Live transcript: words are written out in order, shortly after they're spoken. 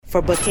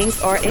For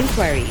bookings or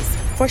inquiries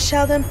for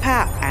Sheldon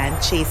Papp and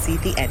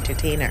Chasey the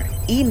Entertainer,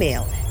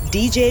 email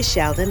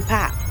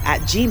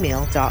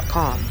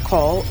djsheldonpapp@gmail.com.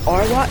 Call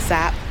or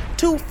WhatsApp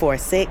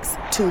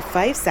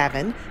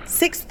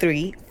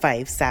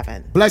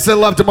 246-257-6357. Blessed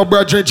love to my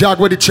brethren, Jack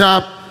with the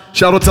champ.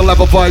 Shout out to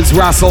Level Vibes,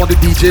 Ras, all the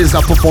DJs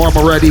that perform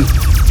already.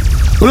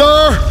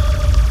 Blurr,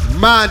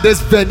 man, this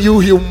venue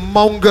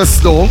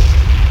humongous though.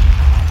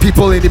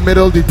 People in the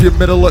middle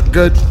look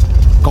good.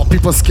 Got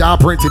people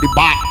scampering to the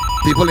back.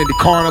 People in the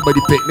corner by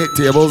the picnic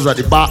tables at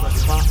the back.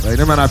 Like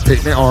them and I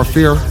picnic or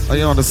fear.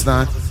 You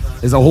understand?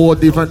 There's a whole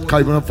different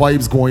kind of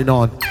vibes going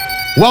on.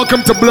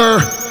 Welcome to Blurr.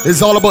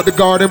 It's all about the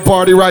garden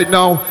party right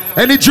now.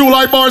 Any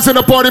July bars in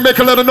the party, make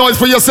a little noise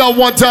for yourself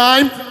one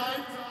time.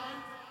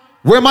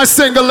 Where my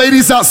single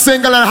ladies are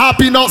single and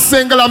happy, not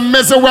single and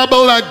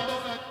miserable. And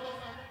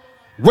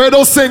where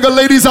those single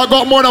ladies are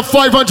got more than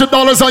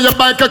 $500 on your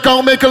bank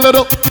account, make a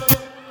little.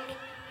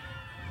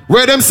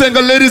 Where them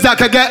single ladies that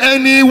can get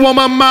any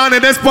woman, man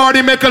in this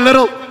party, make a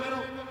little.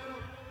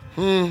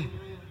 Home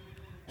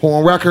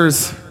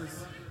wreckers.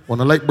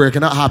 Wanna like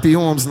breaking up happy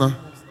homes now?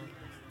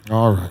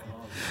 All right.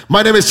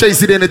 My name is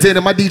Chasey the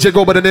Entertainer. My DJ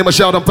go by the name of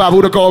Sheldon Papp.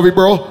 Who to call me,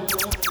 bro?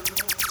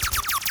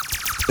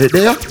 It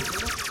there?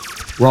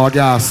 Raw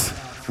gas.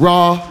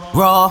 Raw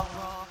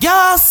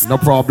gas. No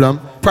problem.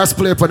 Press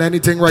play for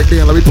anything right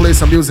there. Let me play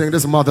some music.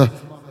 This mother.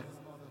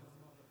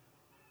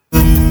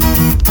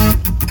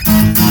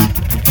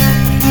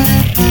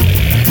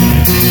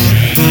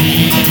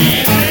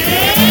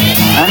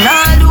 And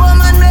all the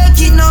woman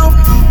make it now.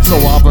 So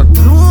what happened?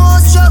 No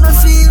struggle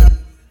feel.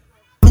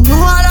 I know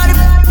all of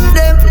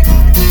them.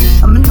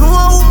 I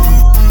know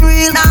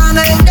real now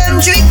make them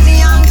trick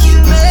me and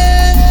kill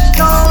me.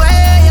 No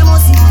way, you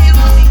must see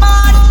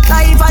mad.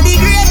 Life are the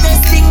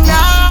greatest thing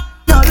now.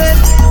 No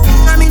left,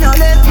 no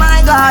left,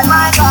 my God.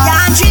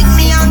 Can't trick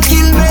me and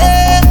kill me.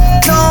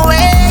 No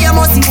way, you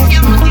must see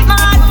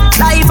mad.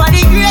 Life are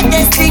the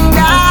greatest thing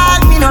now.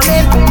 Me no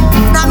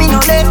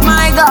left,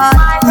 my God.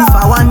 If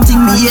I want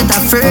thing, me hate a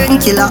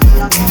friend killer.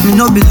 Me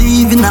no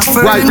believe in a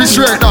friend. Right, be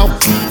straight now.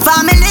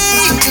 Family.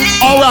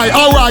 All right.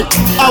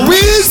 Are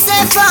we?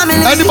 Say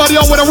family. Anybody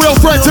on with a real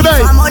friend today?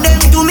 Some of them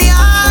do me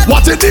hard.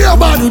 What's it there,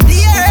 man? To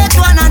the earth,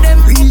 one of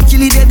them real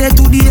kill it dead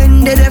to the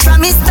end, dead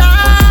from me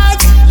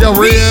start. You're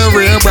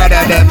real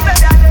brother them.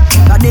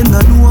 Cause them no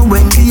know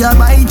when we are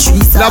by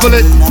trees. Level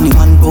it.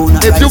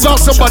 If you got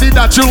somebody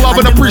that you love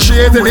and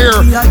appreciate in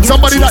here,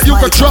 somebody that you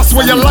can trust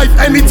with your life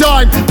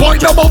anytime,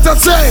 point them out and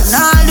say,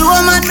 nah, the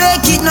woman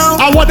make it now.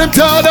 I want them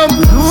tell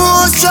them.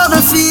 No struggle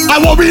feel. I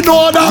want me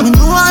know that. I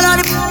know all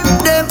of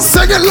them.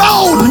 Sing it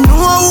loud. I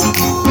know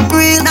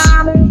real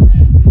now.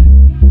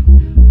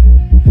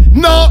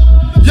 No,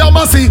 you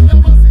must see.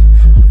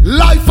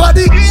 Life for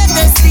the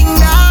greatest thing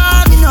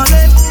now. Me no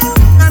left.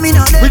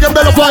 We can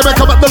better vibe and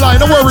come up the line,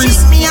 no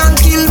worries.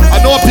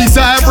 I know a piece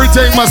of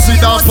everything must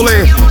sit down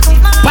play.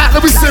 Pat,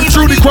 let me sim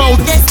through the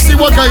crowd, see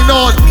what going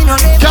on.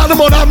 Count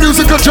them on our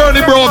musical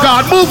journey, bro,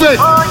 God, move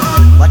it.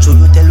 What should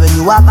you tell when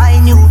you are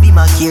buying you? Be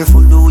more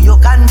careful, do you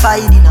can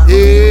find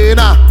in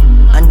a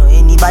I know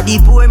anybody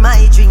pour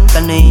my drink,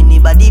 I know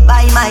anybody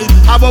buy my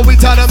drink. How about we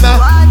tell them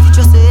now? What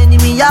you say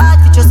enemy,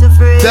 what you say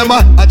friend? Them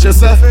I just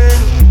say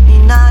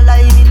me nah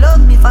lie, me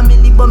love me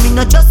family, but me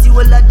not trust you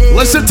all a day.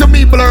 Listen to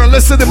me, Blurr,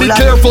 listen to me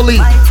carefully.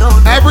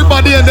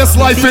 Everybody in this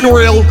life ain't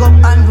real.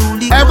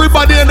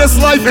 Everybody in this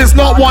life is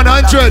not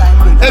 100.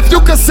 If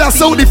you can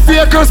suss out the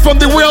fakers from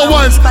the real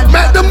ones,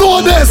 make them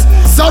know this.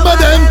 Some of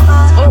them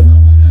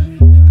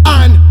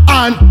and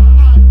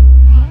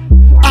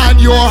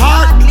your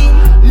heart feel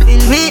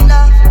with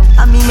love.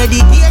 I mean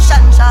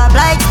meditation sharp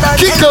like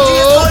studs.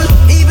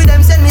 Even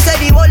them send me say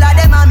the whole of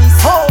them a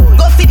miss. Go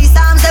for the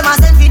psalms, them a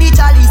send for the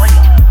chalice.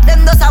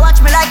 Them does a watch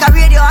me like a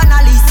radio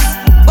analyst.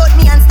 But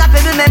me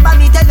unstoppable, remember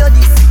me tell you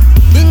this.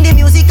 In the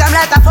music I'm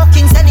like a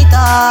fucking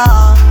senator.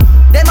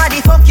 Them are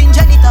the fucking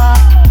janitor.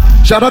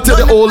 Shout out to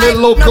the old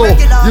loco.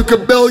 You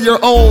can build your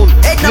own.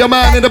 Your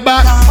man in the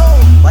back.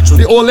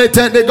 The Ole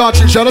tent they got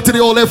you. Shout out to the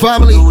Ole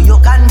family.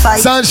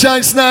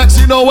 Sunshine Snacks,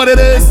 you know what it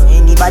is.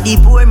 Anybody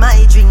pour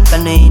my drink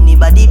and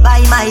anybody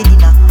buy my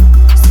dinner.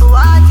 So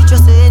hard for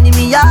just an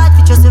enemy, hard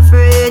for just a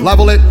friend.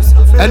 Level it.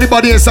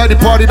 Anybody inside the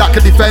party that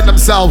can defend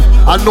themselves,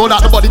 I know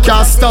that nobody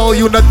can style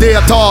you not day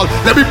at all.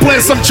 Let me play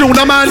some tune,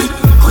 man.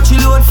 Cut you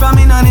load from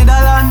in a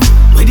Netherland.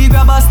 Where the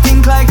grabbers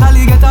think like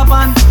Ali get up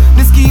on.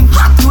 The scheme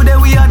hot today,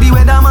 we are the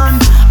weatherman.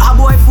 A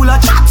boy full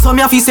of chat, so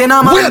me a fi say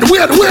na man. Wait.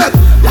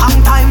 Long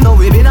time now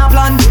we been a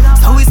plan.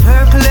 So we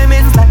circle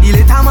lemons like the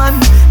little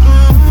man.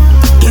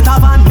 Get a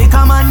van, make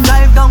a man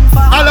drive down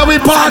far. And then we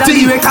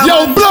party,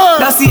 yo Blurr.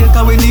 That's the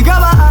echo when the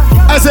grabber.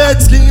 I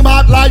said scheme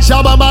hot like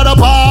Shabba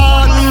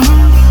Motherpot.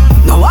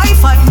 No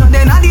Wi-Fi, no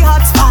then at the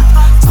hot spot.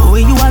 So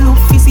when you a look,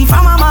 you see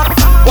from a map.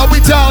 What we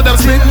tell them,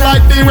 spin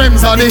like the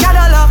rims on it.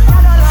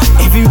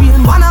 Every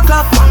rain 1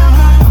 o'clock.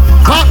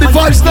 Pop the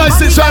vibes nice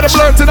and try to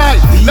Blurr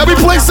tonight. Let me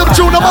play some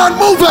tune, I'm on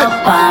moving.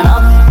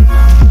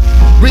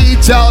 We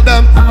tell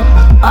them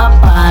up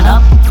and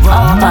up.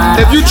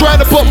 If you try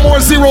to put more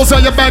zeros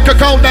on your bank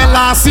account than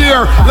last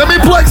year, let me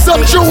play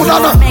some tune,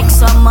 Anna.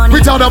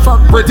 We tell them,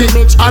 pretty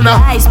Anna.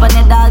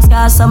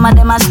 Some of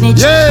them are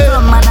snitch. Yeah.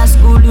 From man at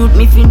school youth,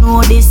 me fi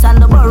know this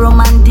and the borrow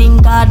man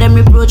think them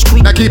reproach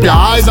quick. Now keep your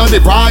eyes on the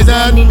prize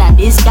and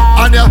this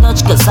guy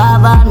touch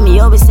cassava and me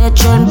always say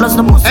trend plus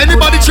the pussy.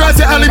 anybody trying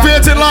to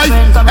elevate in life?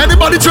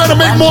 Anybody trying to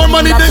make more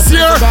money this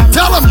year?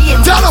 Tell them.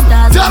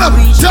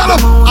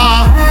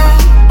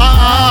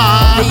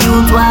 The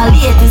youth while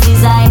latest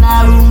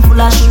designer room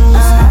full of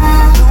shoes.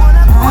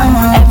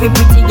 Every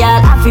pretty girl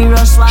happy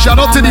rush one. Shout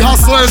out to the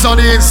hustlers on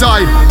the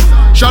inside.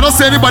 Shout out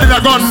to anybody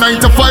that got 9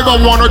 to 5 or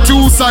 1 or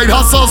 2 side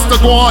hustles to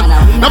go on.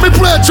 Let me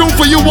play a tune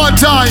for you one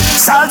time.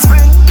 Salt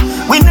Spring,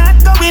 we not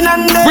going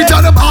under. We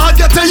tell them hard,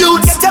 get the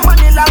youth. Get your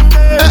money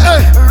longer.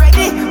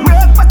 Ready,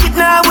 break pocket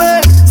now way.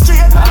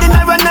 Straight body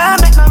never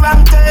now make no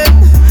wrong turn.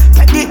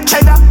 Get the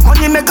cheddar,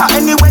 money maker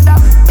any weather.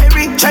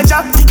 Every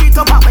treasure, dig it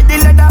up with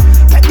the leather.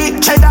 Get the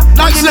cheddar.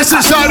 Nice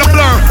listen, side of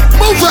Blur.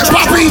 Move it,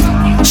 Poppy.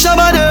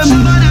 Shabba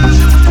them.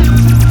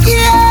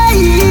 Yeah.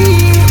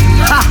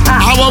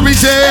 How are we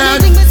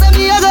saying?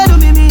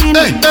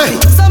 Hey.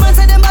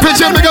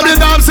 Picture me up the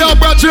damn self,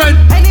 brethren.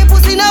 Any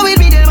pussy now with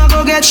me, them a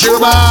go get Shuba.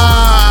 Well,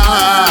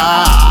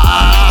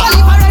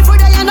 if I ride for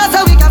die, not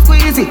a week of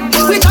queasy.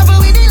 We travel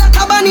with the like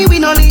a bunny, we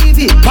no leave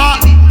it.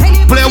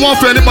 Play one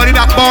for anybody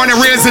that born and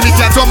raised in the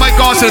cats. Oh my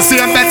gosh, and see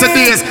them better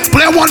days.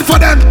 Play one for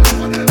them.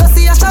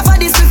 See a shop for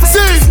this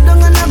See. Don't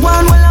gonna go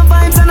on while I'm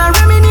vibes and I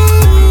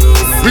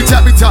reminisce. We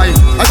tell me time.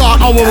 I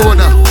got our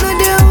runner.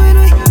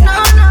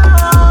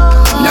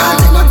 Nah,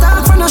 take no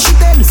talk for no shit.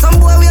 Some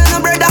boy we are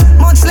no brother,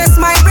 much less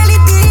my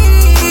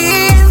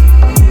relative.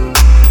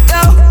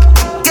 Yo,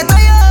 get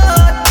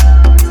tired.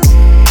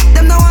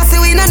 Them no want see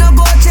we no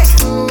go check.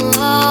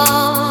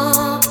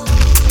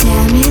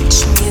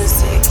 Damage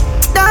music.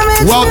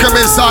 Welcome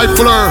inside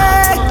Blur.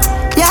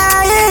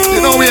 Yeah.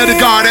 You know we at the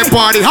garden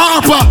party.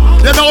 Harper,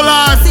 you know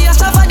lad.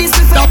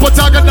 Dapper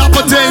tag and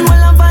dapper ting.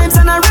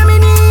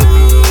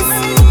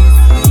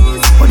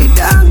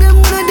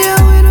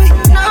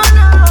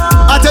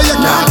 I tell you,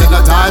 can't take no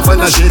time for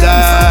no shit.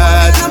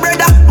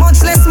 Much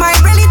less my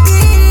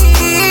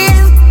relative.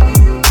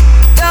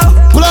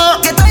 Blur,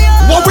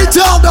 what we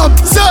tell them?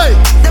 Say.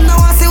 Them no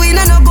want see we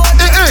no go.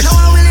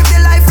 Now we live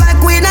the life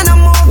like we no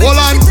more. Hold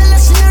on.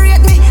 She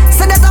rate me,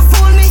 say that I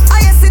fool me.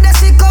 I see that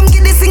she come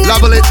get this thing.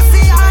 Level it.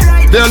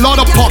 There are a lot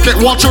of pocket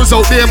watchers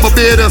out there in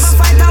Barbados.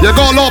 You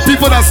got a lot of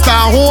people that stay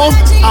at home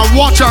and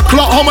watch your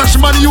clock how much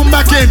money you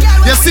making.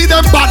 You see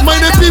them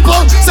bad-minded people?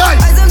 Say.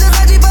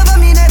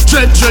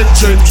 Chin.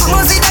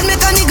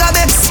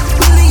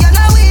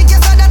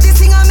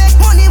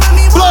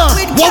 Blur,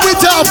 what we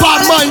tell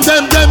bad mind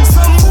them?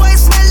 Some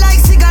boys smell like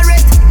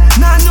cigarette.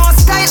 Nah, no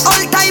style,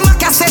 all time a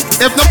cassette.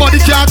 If nobody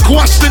can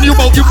question you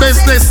about your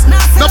business,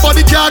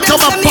 nobody can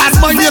come and bad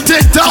mind you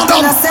take down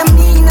them.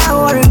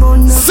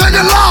 Sing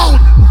it loud.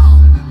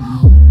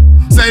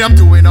 Say I'm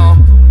doing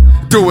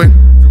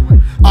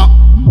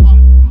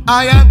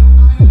I am.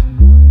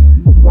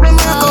 Where I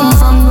come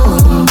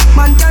from,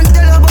 man can't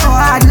tell about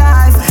hard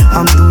life.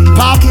 I'm doing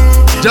Pop,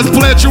 just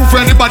play a tune for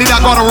anybody that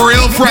got a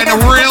real friend, a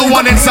real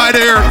one inside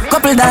of here.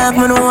 Couple dark,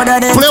 man, know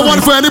that Play one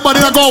for anybody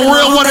that got a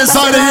real one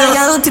inside of here.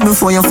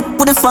 Before you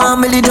with the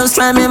family, just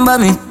remember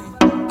me.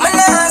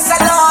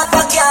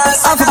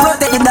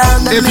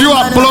 If you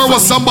are Blur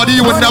with somebody,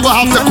 you would never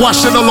have to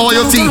question the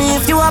loyalty.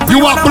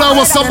 You are Blur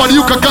with somebody,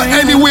 you could go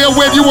anywhere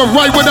where you were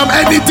right with them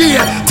any day.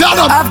 Tell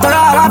them. After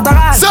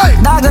all, say.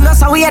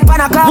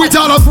 We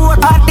tell them.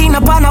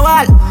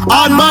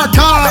 On my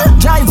car.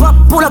 Drive up,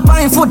 pull up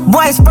on foot,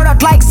 boys spread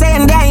out like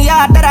saying damn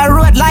yard that I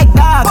rode like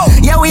dog.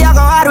 Yeah, we are go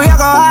hard.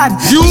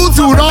 You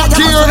do not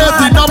care if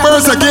the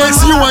numbers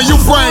against you and your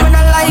friend.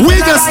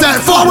 We can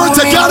stand forward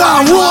together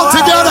and roll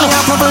together.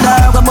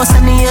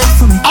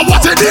 I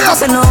want it there.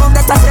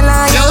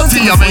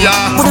 Guilty of me,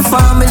 yeah. Put the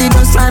family,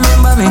 just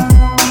remember me.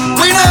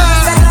 We know.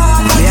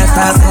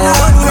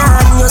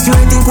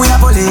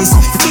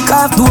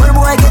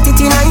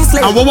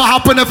 And what will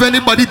happen if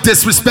anybody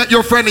disrespect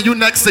your friend and you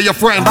next to your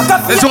friend?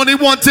 There's only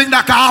one thing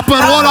that can happen.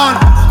 Hold on.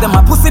 Them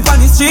a pussy on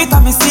the street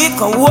and me see it.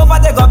 Go over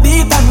they go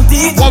beat and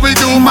teeth. What we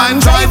do, man,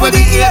 drive with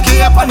the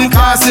AK up on the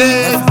car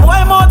seat.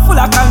 Boy mouth full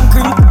of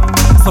concrete.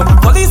 So the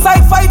police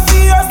I fight for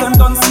years, them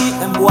don't see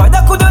them boy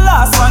that could the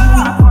last 1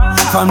 week.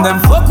 From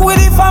them fuck with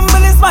the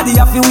families, man, they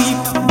have to weep.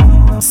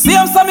 See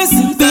them so me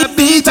see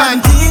beat and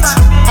teach.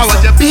 I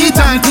want you beat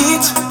and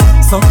teach.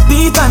 So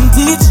beat and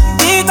teach,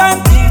 beat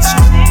and teach,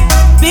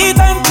 beat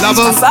and teach.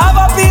 Level.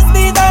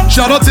 Beat and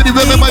shout out to the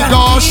women, my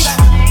gosh.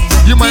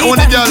 You might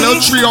only get a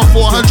little 300 or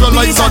 400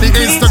 likes on the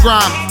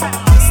Instagram,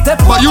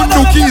 but you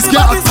nookies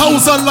get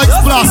 1,000 likes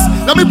plus.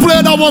 Let me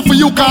play that one for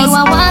you, cuz. You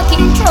are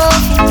walking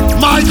trophy.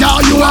 My girl,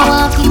 you are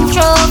walking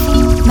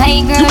trophy. My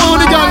girl, you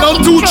only got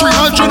about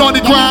 200-300 on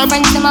the gram,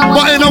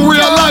 but in a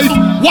real life,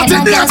 what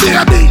in there,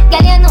 baby? Girl,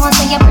 you know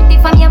so you're pretty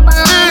from your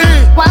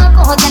band. Walk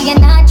out, girl, you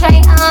not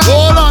try hard.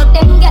 Hold on.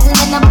 Them girls,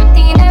 they're not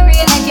pretty in a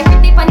real life. You're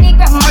pretty from the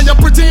gram. And you're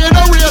pretty in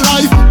a real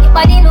life. Your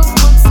body look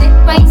good, sit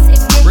right,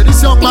 sit. Pretty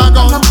young man,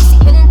 gone.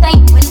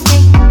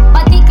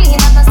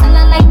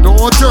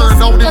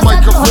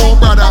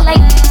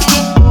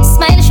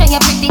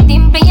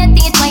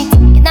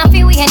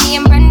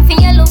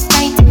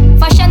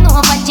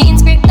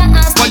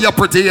 you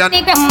pretty and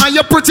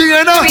you pretty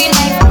Real enough.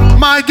 life.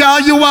 My girl,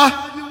 you are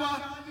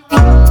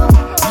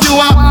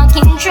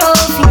Walking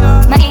trophy.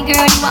 My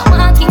girl, you a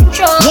walking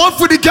trophy. one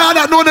for the girl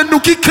that know the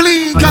nookie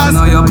clean, I cause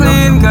know you're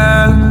clean,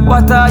 girl.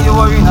 What are you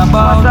worrying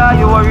about?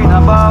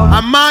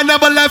 a man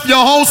never left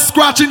your house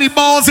scratching the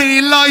balls in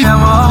his life.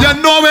 You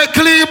know it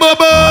clean,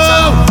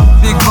 bubble.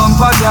 Big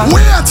bumper, girl.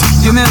 Wait.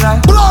 You me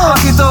right. Blurr.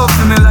 Back it up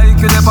to me like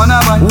you dep on a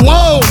bike.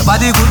 Whoa.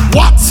 Body good,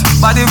 What?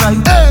 body right.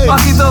 Hey.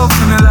 Back it up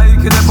to me like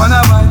you dep on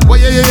a bike. Well,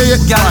 yeah.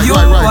 Girl, you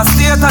Right. a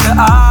state of the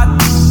art.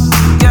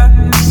 Yeah.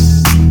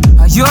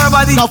 Your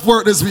body Enough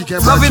work this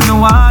weekend, loving bro.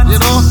 me one. You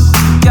know?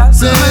 Yeah,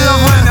 Say- me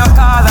love when you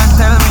call and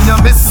tell me you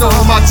miss so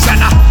much.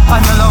 Anna. And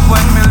you love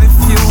when me lift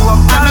you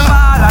up and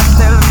ball and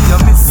tell me you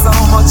miss so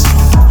much.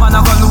 Man,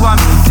 I'm gonna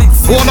want me fix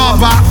you. Hold on,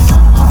 back.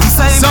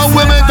 Some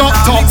women don't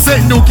talk, say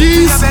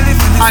nookies.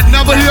 I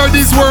never hear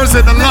these words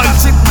in the life.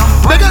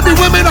 They got the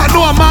women that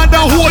know a man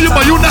down who are you,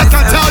 but you not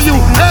can tell you,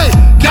 hey,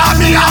 got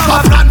me have a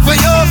plan for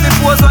you.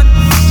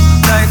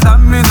 Like that,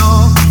 me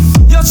know.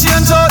 You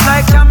change out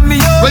like cameo.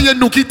 When your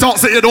nookie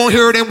talks, say you don't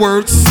hear them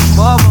words.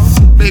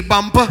 Bubba, Big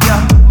bumper,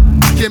 yeah.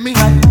 give me.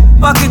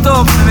 Back it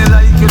up for me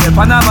like you dep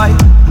on a bike.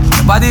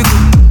 Your body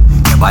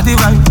good, your body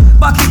right.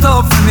 Back it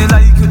up for me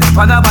like you dep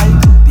on a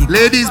bike.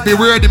 Ladies,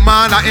 beware the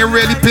man that ain't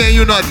really paying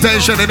you no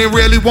attention and they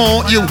really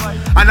want you.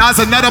 And as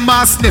another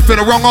man sniffing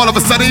around, all of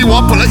a sudden you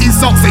want to pull his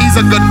socks, so he's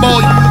a good boy.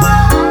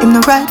 Him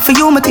no right for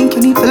you, I think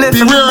you need to live.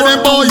 Beware of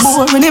them boys.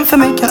 Boring him for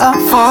make you have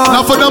fun.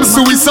 Now for them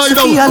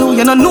suicidal.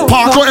 You don't know.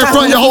 Park out in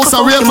front of your house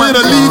and wait for you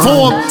to leave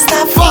home.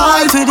 Stop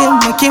fight with him,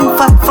 make him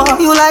fight for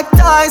you like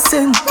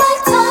Tyson.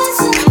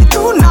 You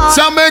do not.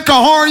 Jamaica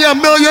horn you a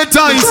million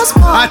times.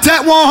 I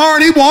take one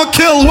horn, he won't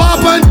kill. What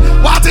happened?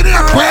 What in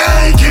there?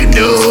 Breaking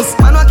news.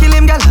 Man, wa kill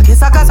him, girl, like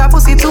it's a cause her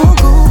pussy too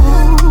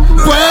good.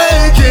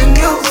 Breaking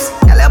news.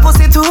 Girl, her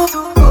pussy too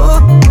good.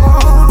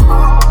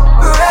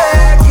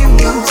 Breaking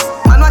news.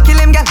 Man, wa kill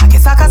him, girl, like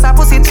it's a cause her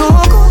pussy too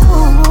good.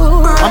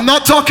 I'm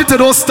not talking to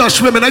those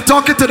stush women, I'm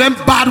talking to them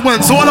bad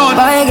ones. Hold on.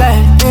 My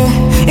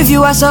girl, if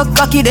you are so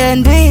cocky,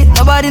 then do it.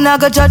 Nobody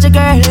not go judge a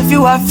girl if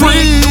you are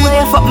free. The way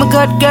you fuck my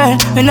good girl,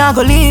 me not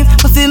go leave.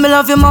 But feel me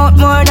love your mouth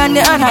more than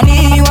the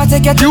honey. You want to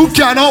get You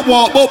cannot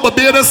walk out, but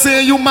better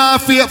say you man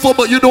faithful,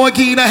 but you don't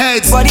give the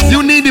heads.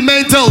 You need the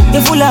mental.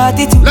 you full of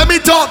attitude. Let me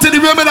talk to the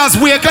women that's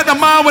weak at the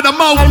man with the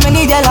mouth. Girl,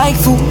 me need you like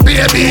food.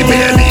 Baby,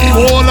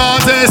 hold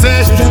on, say,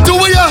 do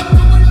ya?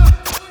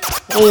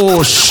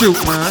 Oh shoot,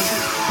 man.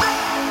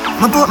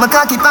 Me put my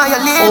cocky by your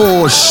lip.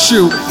 Oh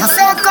shoot. You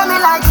said coming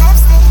like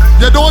lipstick.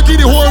 You don't give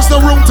the horse the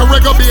room to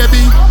wriggle,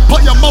 baby.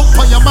 Put your mouth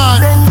on your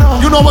man.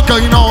 You know what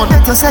going on.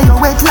 Let you say you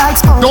wet like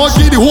sponge. Don't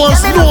give the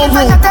horse no room.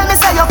 You tell me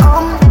say you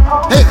come.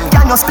 Hey.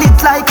 Can you split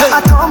like a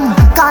atom?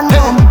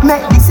 Condom.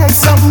 Make the sex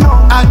some numb.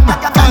 And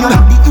Can you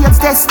have the AIDS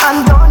test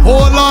and done?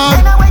 hold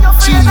on.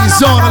 Jeez,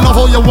 on, I love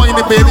how you whine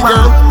it, baby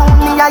girl.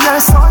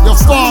 You're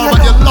far, but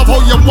you love how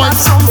you whine.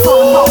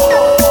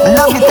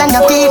 Love it and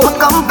you keep me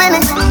company.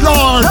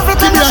 Lord, Love it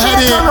give and me a you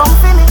head shake here. your rump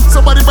for me.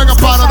 Somebody bring a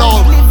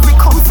Panadol.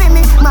 Come for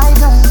me, my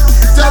girl.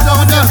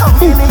 Down there. Come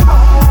for me.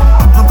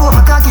 Me put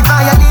my cocky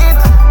by your lip.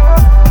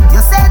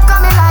 You said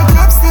coming like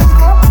lipstick.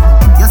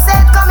 You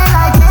said coming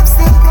like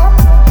lipstick.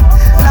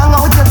 Long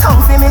out your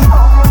tongue for me.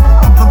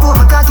 Me put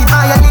my cocky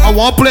by your lip. I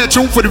want to play a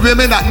tune for the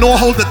women that know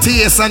how to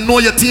taste and know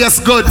your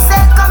taste good. You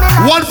said coming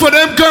like One for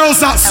them girls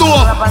that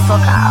saw.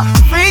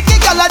 freaky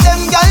girl of them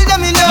girl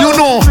them you know. You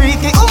know.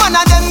 Freaky woman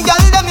of them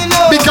girl them you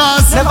know.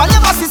 Because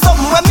Never see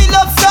something when me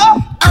love so.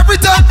 every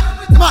time,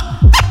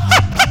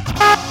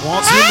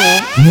 once you know,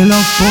 Me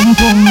love pum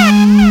pum.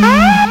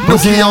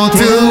 looking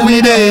until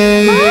we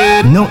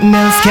dead. Nothing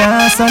else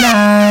can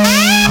survive.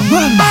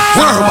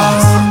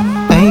 Whereabouts?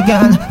 Hey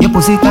girl, your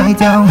pussy tight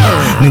down.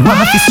 Me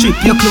want to strip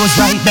your clothes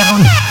right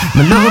down.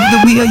 Me love the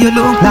way you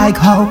look like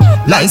how.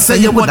 Like say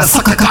you woulda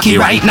suck a cocky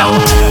right now.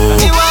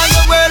 Me want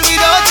your world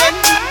without end.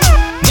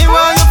 Me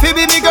want you to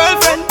be me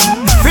girlfriend.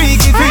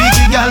 Freaky,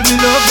 freaky girl, me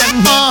love them.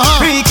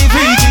 Freaky,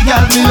 freaky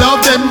girl, Me love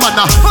them, man.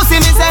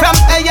 Pussy me say from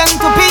AM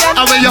to PM.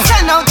 And when you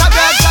Send out a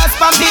broadcast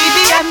from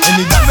BBM.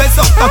 Any girl we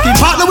suck cocky.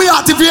 partner, we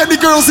activate the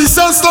girls. The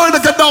sun starting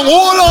to get down.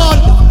 Hold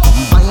on.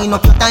 Wind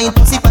up your tight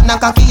pussy pan a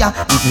cocky ya.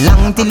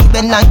 Long till it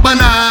bend like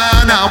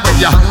Banana, when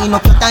ya. wind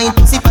up your tight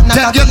pussy pan a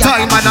Take cocky your ya.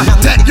 time, man.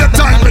 Take your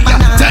time, when ya.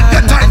 Take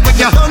your time, when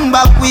ya. Turn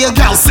back way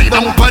Girl, sit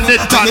down on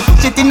it, Let me and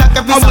push it in a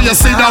every I want you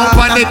sit down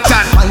on it,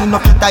 and wind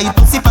up your tight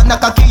pussy pan a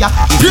cocky ya.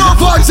 pure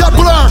vibes are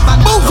Blurr.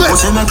 Move it.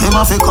 Pussy make him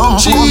have to come home.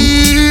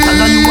 Jeez.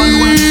 Tell her you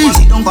alone.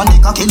 Sit down on the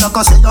cocky like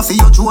I say you for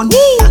your drone.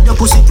 Tell your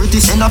pussy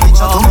pretty, send a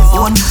picture to me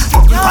phone.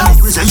 Fuck it on the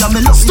grizzly, yeah, me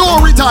love it.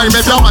 Story time,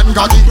 if your man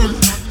got it.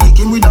 Kick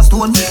him with a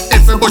stone.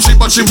 If a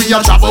bushy, we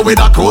a travel with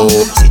a crew.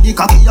 See the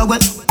cocky you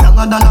wet,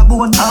 younger than a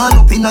bone. All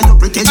up in your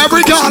pretty.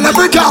 Every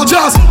girl,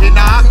 just.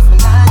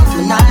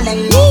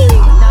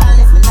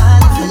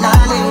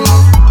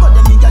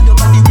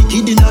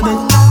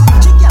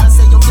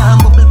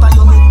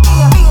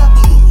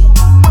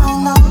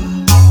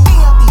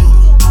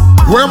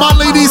 Where my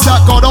ladies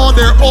that got on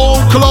their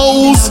own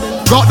clothes,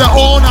 got their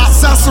own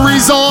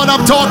accessories on.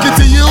 I'm talking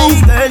to you. Hey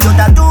girl, you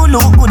that do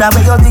look good at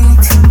where you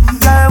beat.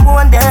 Girl,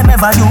 one them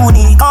ever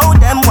unique. How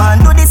them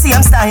one do the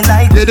same style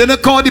like. They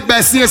didn't call the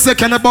best here, so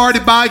can I borrow the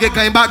bag? It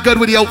came back good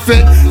with the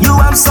outfit. You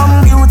have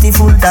some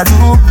beautiful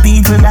tattoo.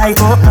 People like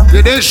oh.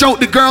 They didn't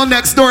shout the girl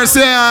next door and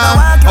say,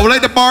 I would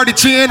like to borrow the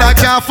chain. I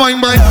can't find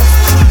my.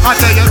 I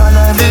tell you,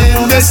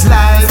 in this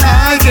life,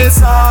 I get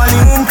all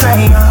in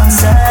crayons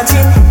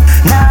searching.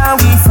 Now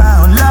we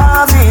found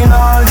love in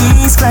all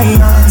these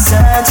crayons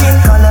searching.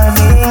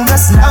 Coloring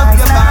just like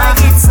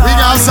it's all. We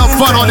got some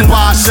fun on the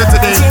bar shit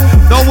today.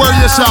 Don't worry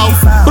yourself.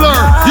 Blur,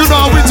 you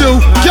know how we do.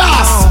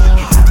 Yes.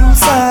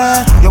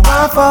 You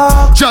want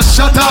fuck? Just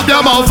shut up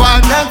your mouth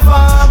and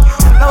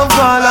Love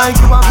girl like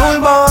you a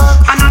bulldog.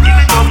 I know you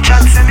love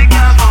chat, say me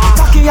can't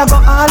fuck. Cocky you go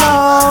all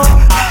out,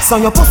 so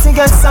your pussy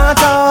get sat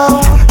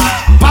out.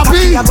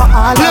 Papi,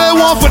 play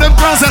one for them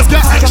girls that's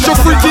got extra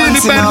freaky in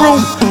the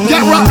bedroom.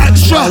 Get right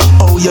extra.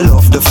 Oh, you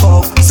love the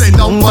fuck. Say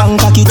no one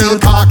cocky till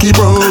cocky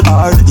bro.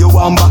 Or you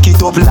want back it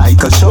up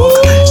like a shock.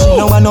 She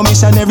know I no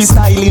missionary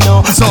style, you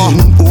know. So,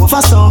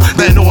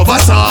 bend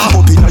over so.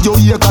 Up in your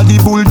ear, cause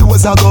the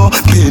bulldozer go.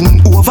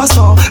 Bend over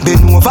so.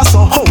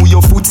 How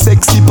your foot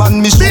sexy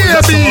pan me shoulder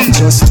so.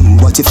 Just do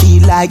what you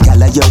feel like, gal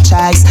of your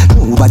choice.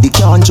 Nobody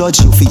can judge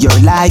you for your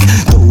life.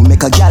 Don't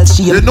make a gal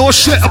she. You know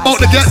shit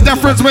about the get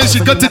difference when she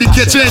got to the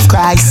kitchen.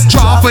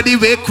 Drop for the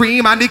whipped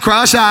cream and the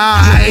crush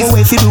ice.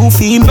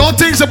 No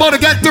things about to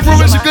get different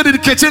when she go to the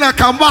kitchen and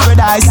come back.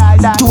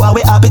 2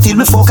 hours happy till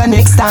we fuck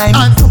next time.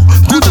 And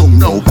you don't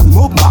know, come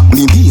up back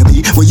me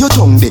baby. Where your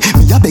tongue de,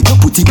 me a beg you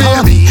put it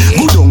on me.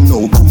 You don't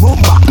know, come up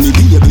back me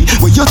baby.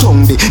 Where your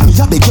tongue de, me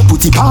a beg you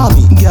put it on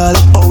me. Girl,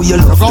 oh you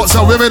love. Got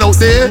some women out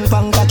there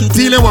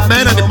dealing with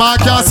men and the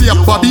man can't see a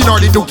bobby nor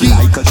the dookie.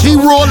 He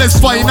roll his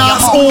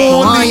finance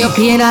only. You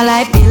pay a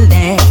light bill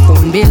there,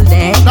 phone bill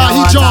there. Now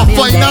he job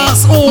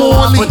finance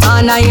only. Put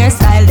on a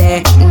hairstyle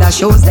there, the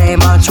shoes there,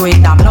 match with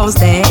the blouse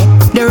there.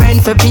 The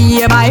rent for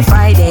pay by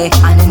Friday,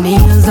 and the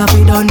nails up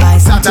be done by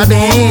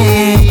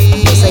Saturday.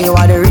 You say you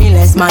are the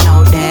realest man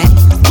out there.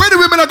 Where the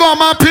women are going,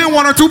 man, pay 1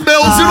 or 2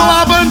 bills, you know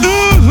what happened?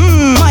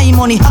 My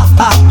money, ha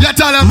ha. Yeah,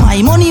 tell them.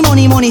 My money,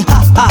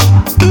 ha ha.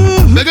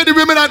 Look at the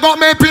women that got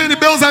me paying the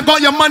bills and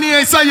got your money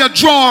inside your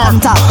drawer.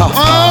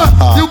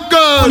 You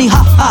good? Money,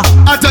 ha ha.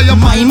 I tell you,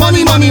 my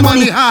money,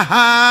 ha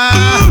ha.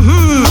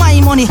 My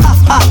money, ha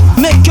ha.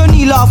 Make your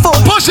knee laugh out.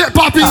 Push it,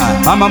 Papi.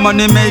 I'm a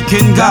money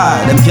making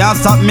guy. Them can't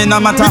stop me no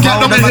matter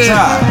how them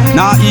try.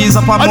 Now ease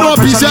up on more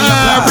pressure than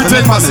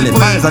everything. Family,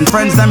 fans and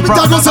friends, them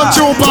proud. That some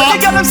true, When you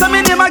get them some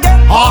in him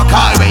again. Oh,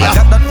 call me. I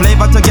got that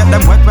flavor to get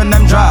them wet when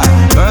them dry.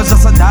 Girls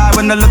just a die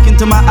when they look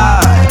into my eye.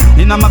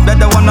 In my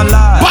bed, they wanna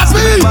lie.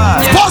 Papi,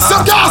 put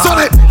some gas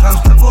on it.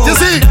 You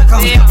see?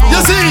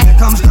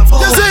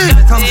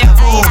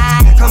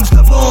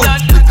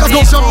 Let's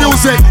go some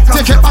music.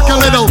 Take it back a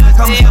little.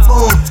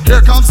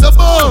 Here comes the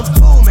boom.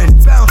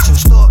 Booming, bouncing,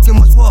 stalking,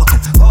 was walking,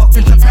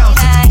 walking to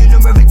bouncing. You know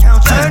every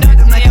counter, hit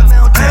him like a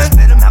mountain.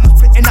 Let him have him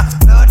spitting up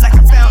blood like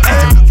a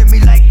fountain. Look at me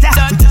like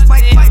that, we just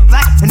fight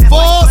black. And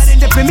Boss,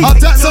 I'll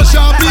take some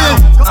champagne.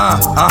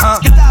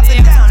 Get up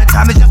and down, the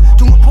time is just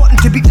too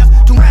important to be just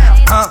too round.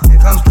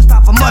 Here comes the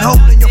stop a mud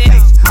hole in your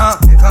face.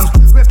 Here comes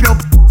rip your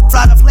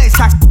out of place,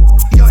 cock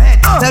your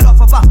head. Let off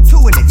about 2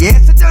 in it. Yeah,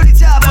 it's a dirty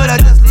job, but I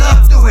just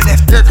love doing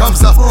it. Here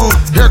comes the boom.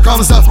 Here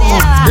comes the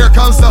boom. Here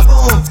comes the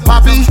boom.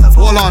 Papi,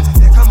 hold on.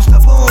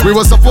 We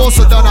were supposed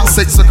to done at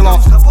 6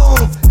 o'clock.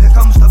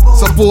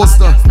 Supposed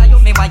to.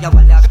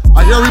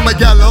 I hear we might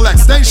get a little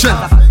extension.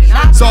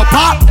 So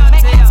Pop,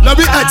 let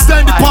me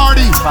extend the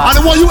party. I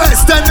don't want you to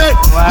extend it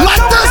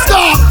like this,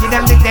 dog.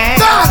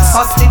 Dance.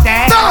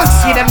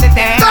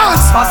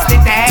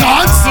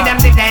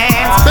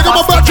 Pick up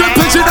my birthday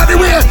pigeon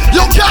anywhere.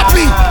 You can't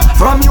be.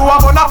 From you, I'm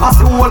gonna pass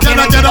the whole. Can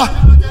I get her?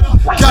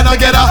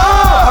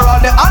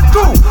 Around the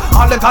crew,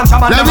 all the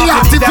contraband. Let me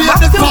activate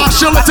the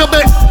partial a little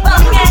bit.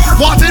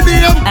 What in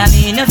name? I'm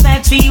in a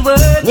factory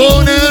working, Whoa,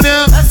 name.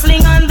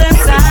 hustling on the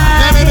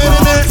side.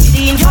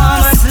 The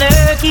informers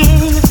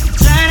lurking,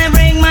 trying to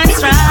break my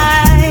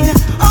stride.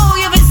 Oh,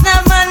 you been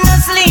snapping no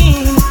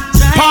sling.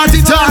 Party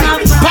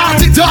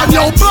time,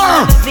 yo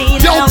Blurr.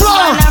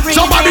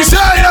 Somebody say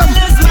them.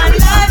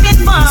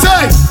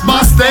 Say,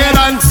 must stay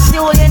done.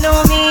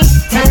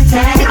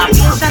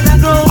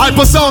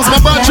 Hyper Sounds, my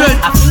brethren.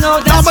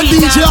 I'm a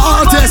DJ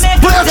artist.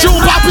 Play a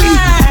tune, Papi.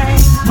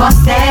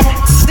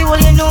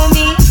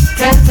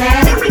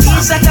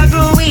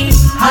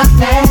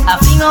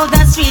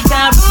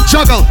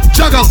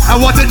 Juggle,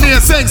 and what it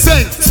means, sing.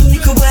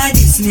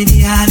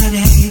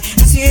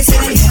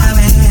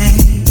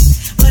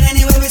 But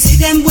anyway, we see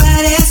them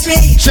where they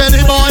straight.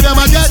 Shady boy, them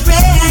again.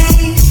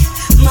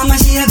 Mama,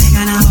 she a big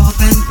and a hope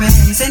and pray.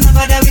 Say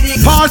nobody with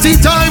the Party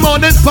time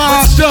on this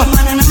pasture.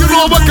 You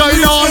know what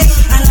going on.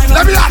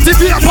 Let me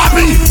activate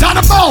Papi. Down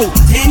the bow.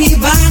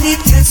 Anybody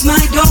touch my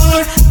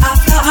door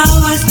after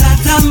hours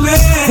that I'm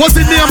ready. What's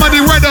the name of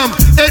the rhythm?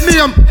 A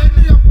name.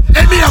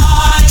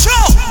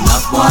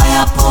 Look boy,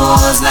 I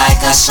pose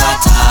like a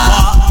shutter.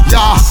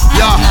 Yeah.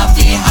 Love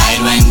the hide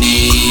when the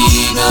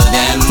eagle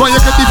them. So you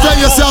can defend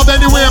yourself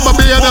anyway.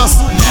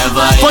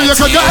 Barbados. But you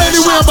can go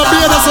anywhere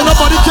Barbados and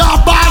nobody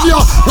can ban you.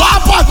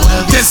 What happened?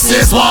 Well, this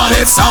is what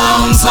it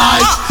sounds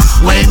like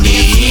when the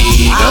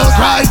eagle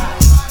cries.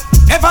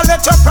 Never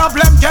let your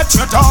problem get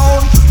you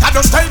down.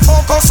 Gotta stay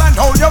focused and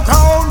hold your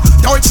ground.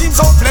 Though it seems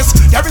hopeless,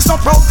 there is no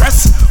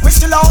progress. We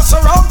still are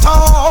around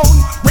town.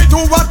 We do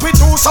what we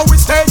do, so we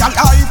stay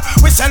alive.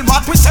 We sell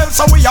what we sell,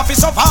 so we have to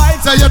survive.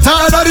 So you're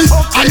tired of it?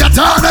 Are you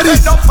tired of it?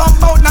 Up from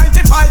about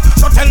 95,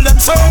 so tell them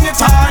so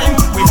anytime.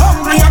 We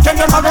hungry again,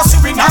 them a go see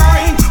we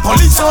nine.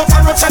 Police out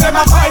and say them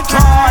a fight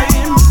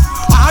crime.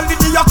 All the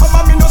day I come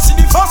and me no see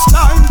the first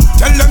time.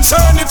 Tell them so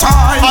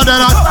anytime.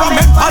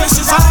 Government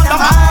policies are the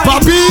mind.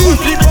 Papi,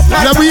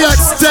 let me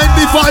extend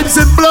the vibes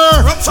in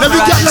Blur. Let me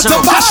get the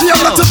Tabashi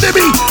and the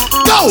Dibby.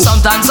 Go!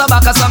 Sometimes I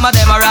back, some of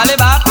them are rally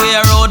back. We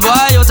a road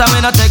boy, you tell me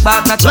no take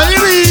back no chat.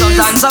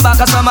 Sometimes I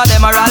back, some of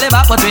them are rally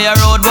back. But we a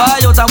road boy,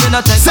 you tell me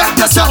no take back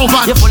no chat.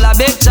 You full of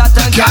big chat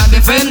and can't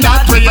defend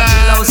that. If a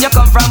house you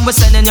come from, we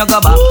sending you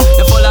go back.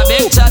 You full of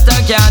big chat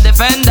and can't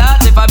defend that.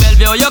 If a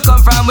Bellevue you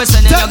come from, we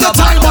sending you go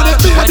back.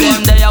 With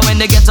them there when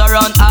they get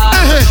around hard.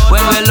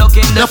 When we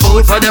looking the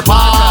food for the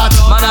pot.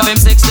 Man have him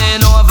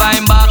 16 over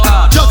him back.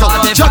 Juggle,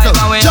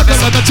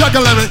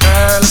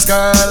 Girls,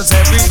 girls,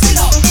 everything.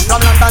 From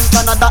London,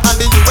 Canada, and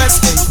the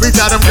USA. We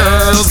got them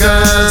girls.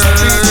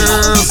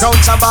 Count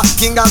Shabba,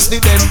 King as the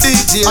them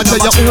DJ. I tell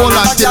you all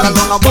and Tibby,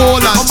 all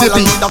and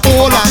Tibby,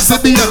 all and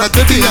Tibby and a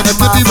Tibby and a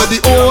Tibby with the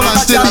all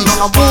and Tibby,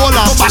 all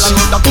and Bashi,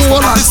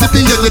 all and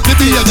Tibby and the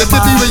Tibby and the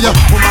Tibby with you.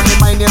 Woman,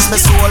 my name's my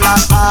soul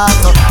and heart.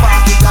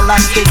 Party girl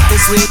and take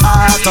this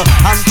sweetheart.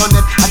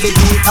 Antoinette, at the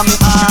beat of me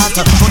heart.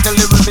 Don't tell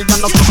the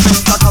religion of the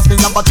fake cut of the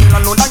but you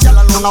know that girl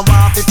alone a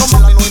want it. Come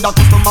along with the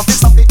customer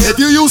face of the If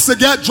you used to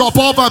get drop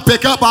off and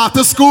pick up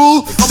after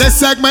school, this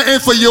segment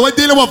ain't for you. We're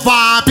dealing with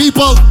vibe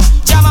people.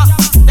 Jammer,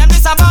 them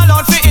this a ball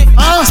out for it.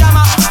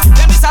 Jammer,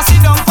 them this a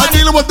sit down for it. I'm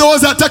dealing with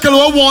those that take a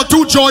little want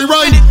to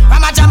joyride.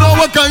 You know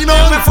what going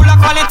on?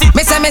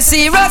 Me say me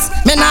serious,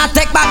 me not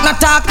take back no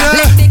talk.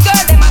 Let the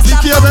girl them a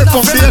stop.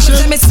 Foundation,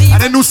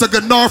 and then do some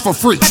good nar for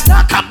free.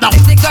 Calm down.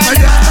 Let the girl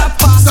them a stop.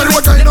 Sorry,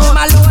 what going on?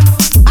 I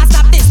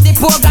stop this the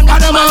program.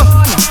 Let them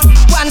alone.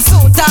 One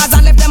suitors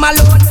and left them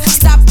alone.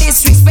 Stop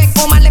disrespect,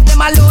 woman, left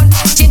them alone.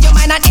 Change your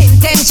mind and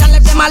intention,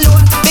 left them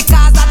alone.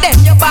 Because of them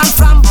you born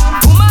from.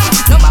 Woman,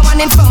 number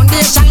one in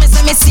foundation. Me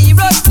say me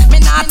serious, me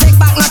not take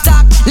back no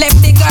talk. Left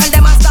the girl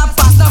them a stop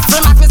pass no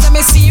free. Me say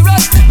me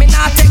serious, me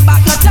not take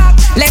back no talk.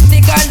 Left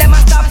the girl them a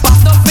stop pass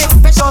no free.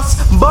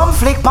 Just bum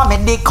flick pa me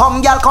dick,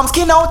 come girl, come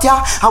skin out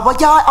ya. How a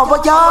yai, how a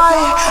yai.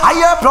 I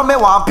hear from me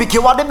one pick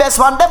you are the best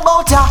one them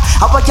bout ya.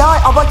 How a yai,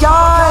 how a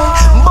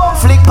yai. Bum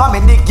flick pa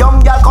me dick,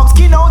 young girl, come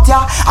skin out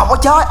ya. How a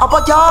yai, how a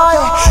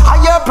yai. I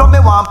hear from me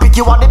one pick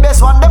you are the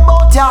best one them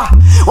bout ya.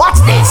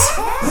 What's this?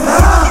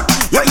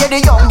 You hear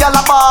the young girl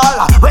a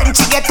ball when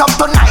she get up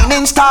to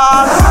 9-inch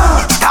tall.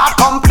 Start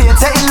complain,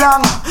 say it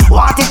long.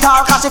 Want it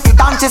all cause she fit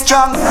and she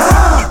strong.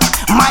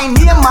 My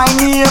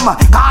name,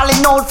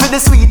 calling out for the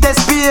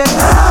sweetest pain.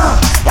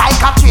 Like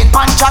a train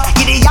puncher,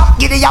 giddy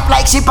up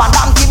like she pan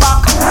donkey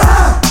back.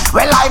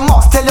 Well I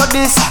must tell you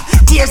this,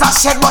 tears are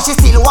shed but she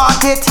still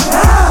want it.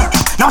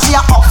 Now she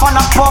a puff and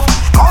a puff,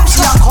 come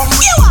she a come.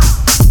 You are,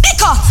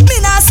 because me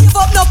nah save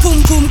up no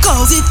pum pum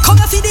cause it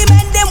come for the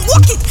men them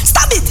walk it,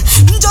 stab it.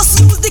 Just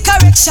use the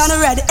correction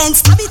red and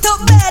stab it up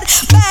bad.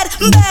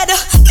 Me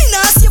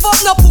nah save up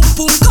no pum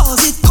pum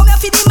cause it come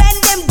for the men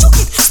them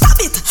juke it,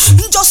 stab it.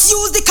 Just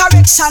use the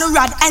correction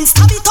rod and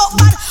stab it up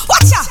bad.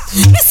 Watch ya,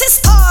 Mrs.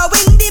 Star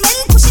when the men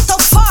push it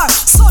up far.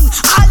 Son,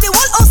 all the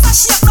whole house a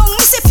shake down.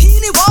 Me say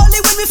peeny wally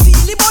when we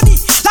feel the body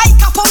like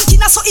a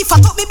pumpkin. So if I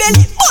top me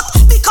belly, but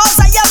because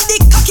I am the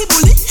cocky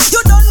bully,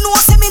 you don't know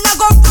say me nah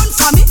go run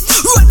for me.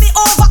 Roll me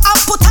over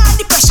and put on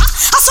the pressure.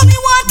 I saw me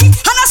want it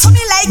and I saw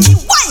me like it.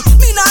 Why?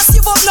 Me nah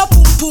save up no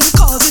pum pum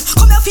cause it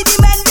come here for the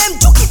men them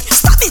juke it,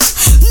 stab it.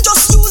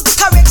 Just use the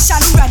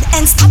correction rod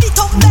and stab it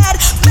up bad.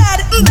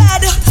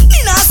 Me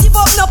nah save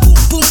up no pum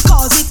pum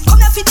cause it come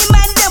here for the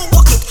men them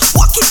walk it.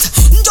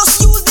 Just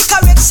use the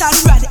correction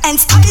rod and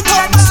stab it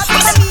up bad.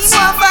 But I mean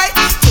one bite,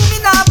 two me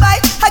nah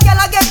bite. A girl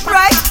I get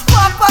right,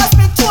 one pass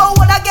me two I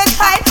wanna get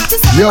high. She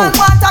say me man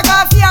want a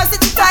girl fi her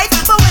city tight,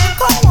 but when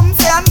come home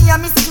say me a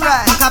miss it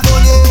right.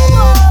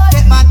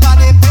 Get mad for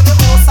them, put the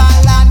house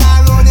and land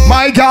and run it.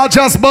 My girl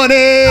just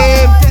bunny.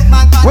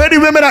 Where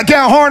the women that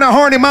get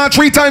horny man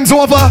 3 times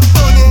over?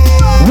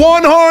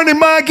 One horny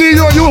man give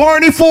you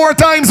horny 4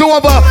 times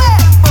over.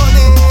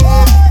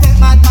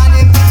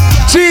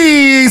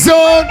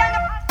 Jesus.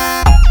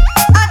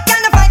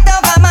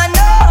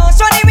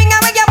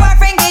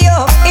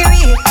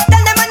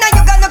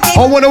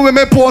 Oh, when the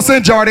women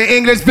posting Jordan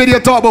English video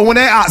talk, but when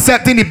they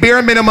accepting the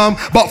bare minimum,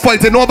 but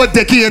fighting over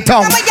Dickie and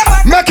Tom.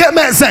 Make it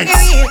make sense.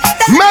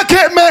 Make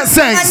it make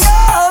sense.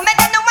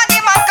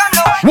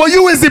 Well,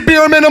 you is the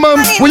bare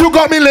minimum. Well, you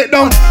got me lit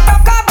down.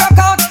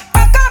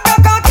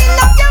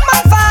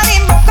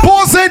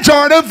 Posting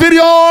Jordan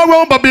video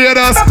around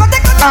Barbados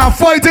and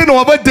fighting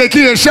over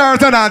Dickie and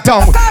Sheraton and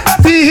Tom.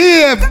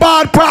 Behave,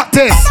 bad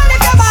practice.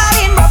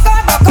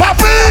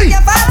 Papi,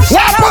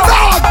 what for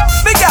dog?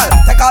 Big girl,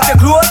 take off your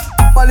clothes.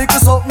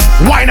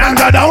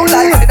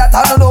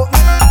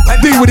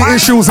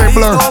 issues in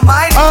Blurr.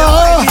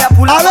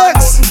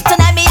 Alex,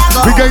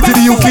 we going to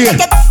the UK.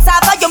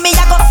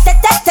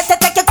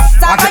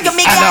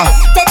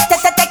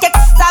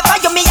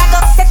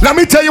 Let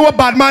me tell you what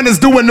bad man is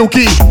doing,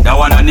 Nuki. That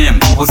one a name,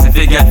 pussy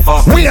fi get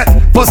fucked. Weird,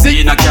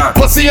 pussy in a car,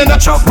 pussy in a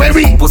truck.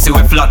 Baby, pussy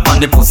we flat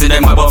on the pussy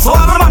them above. So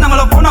every man I'm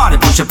look on the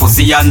push your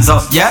pussy hands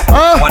up, yeah.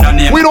 What a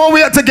name. We don't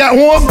wait to get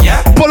home.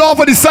 Yeah. Pull off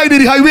on the side of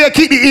the highway,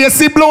 keep the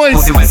AC blowing.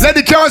 Let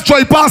the cars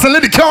drive past and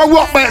let the car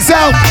walk by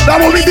itself. That's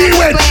what we deal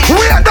with.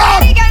 Weird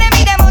dog. Hey.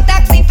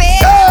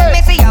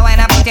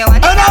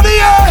 Another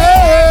year.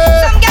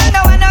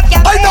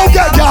 I don't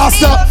get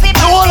gassed up.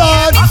 Hold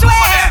on.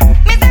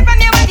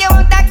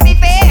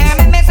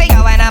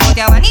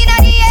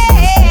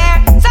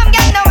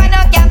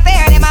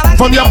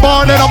 From your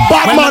barn in a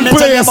Batman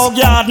place. Don't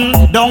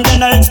get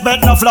no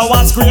expect no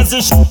flowers, crazy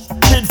shit.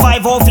 With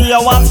 5 over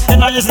your ones,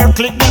 and I just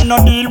click them,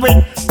 no deal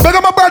with. Big up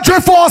my birthday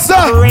Foster.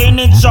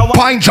 Raining shower.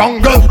 Pine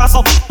jungle. Pass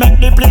up,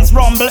 make the place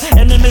rumble.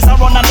 Enemies are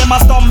run and them a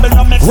stumble.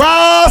 No make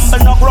Ross.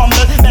 Rumble, no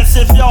grumble. Mess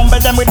if you humble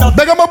them without.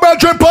 Big up my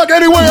birthday plug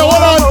anyway.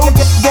 Hold on.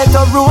 Get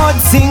a road,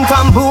 sink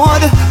and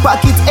board.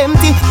 Pocket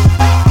empty.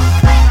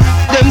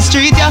 Them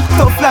street, yeah,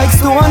 tough like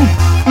stone.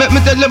 Make me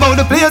tell you about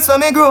the place where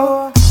me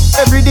grow.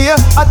 Every day,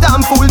 a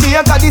damn full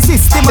day, got the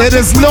system. It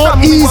is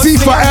not easy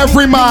for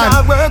every man.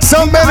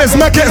 Some men is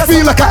make it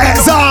feel like an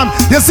exam.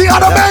 You see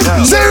other men?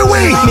 See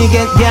we. Me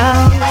get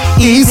down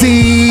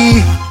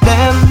easy.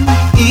 Them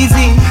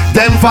easy.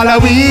 Them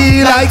follow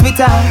me like.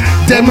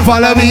 Them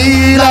follow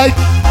me like.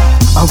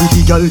 And with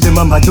the girl, them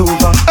a mad over.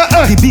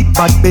 The big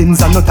bad Benz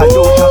are not a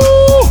Toyota.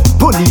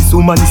 Police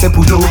woman say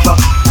pull over.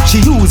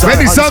 She use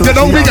ready son, you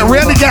know we can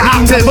really get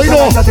active, you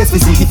know. We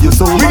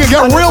can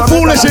get real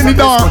foolish in the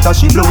dark.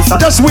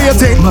 Just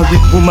waiting.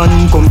 Married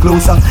woman come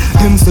closer.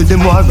 Them say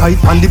them all right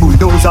on the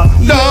bulldozer.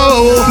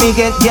 No. Me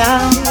get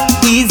down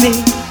easy.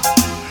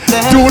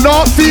 Do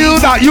not feel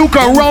that you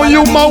can run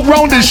your mouth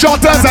round the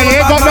shutters and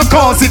you ain't got the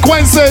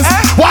consequences.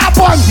 What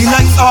happened? The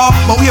lights off,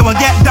 but we will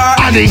get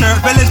dark. Church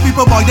village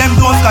people, boy, them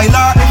don't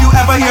skylar. If you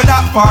ever hear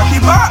that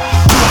party bar,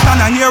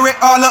 stand and hear it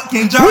all up,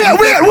 King John. Wait.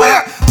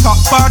 Top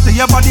part of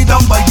your body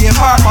down by game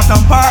part,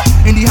 bottom part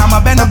in the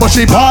hammer bend.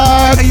 Bushy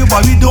part. Hey, you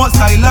boy, we don't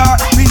skylar,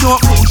 we don't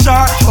pull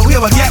short, but we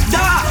will get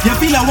dark. You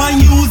feel like one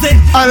use it.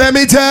 And let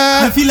me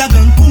tell. You feel like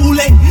gun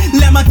cool it.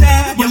 Let me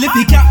tell. Well, if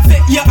you can't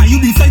fit, yeah, and you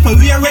decide for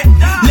wear it.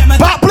 Let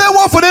me tell. Play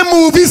one for them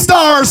movie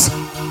stars.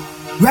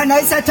 When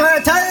I say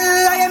turtle,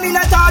 I am in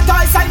a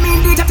tortoise, I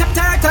mean the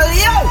turtle,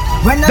 yo.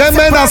 Them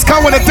men that's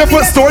come with a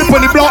different story for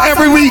the block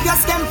every week.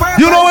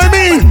 You know what I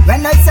mean?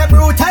 When I say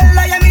brutal,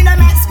 I am in a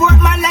max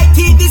sport man like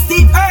TV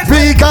Steve Earth.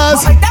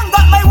 Because I done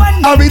got my one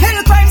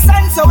kill crime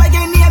son, so I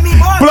can hear me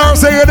more. Blurr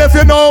say it if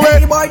you know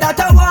it. Boy that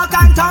I walk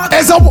and talk.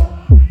 It's a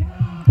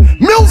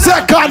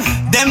music and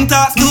them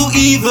thoughts too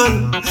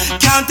evil.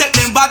 Can't take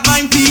them bad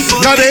mind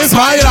people. That is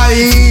my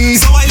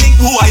life. So I link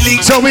who I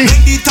link. Show me.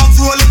 When the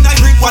tongues rolling, I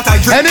drink what I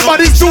drink.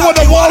 Anybody's doing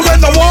the wall when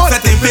the wall.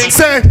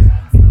 Say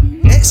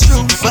it's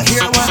true, but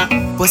here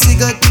one. Pussy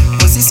good,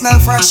 pussy smell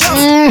fresh.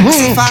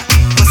 Pussy fat,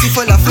 pussy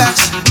full of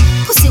flesh.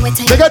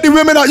 They got the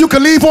women that you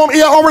can leave home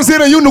 8 hours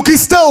later, you nookie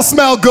still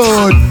smell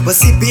good.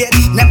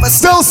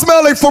 Still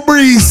smell like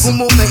Febreze.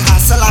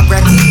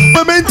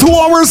 Women 2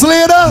 hours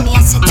later,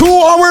 2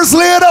 hours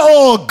later,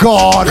 oh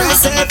God.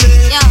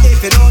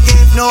 If you don't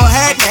give no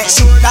head, make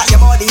sure that your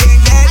body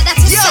ain't dead.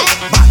 Yo,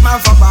 Batman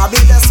for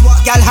Barbie, that's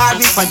what y'all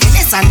Harvey for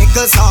Dennis and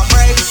Nichols all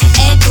break.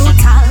 Head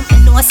brutal,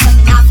 you know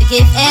something I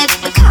forgive head.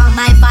 Because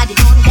my body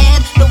don't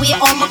dead, the way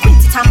all my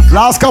pretty time.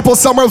 Last couple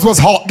summers was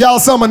hot girl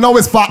summer, now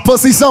it's fat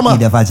pussy summer.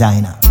 Need a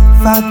vagina.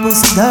 Fat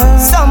pussy girl.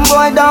 Some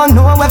boy don't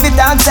know every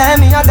dance say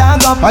me a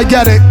dog up. I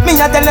get it. Me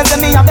a tell you say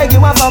me a beg you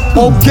a fuck.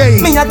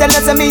 Okay. Me a tell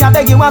you say me a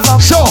beg you a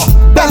fuck. Sure.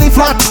 Belly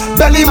flat,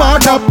 belly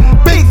mark up.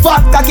 Big fat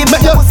cocky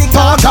make you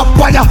talk up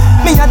on ya.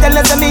 Me a tell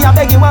you say me a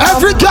beg you a fuck.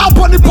 Every girl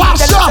on the pop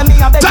shop,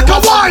 take a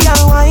wine,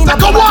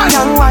 take a wine.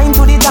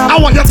 I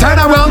want you turn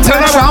around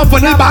for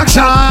the back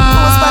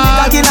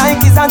shot.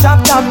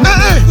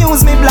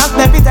 Use me black,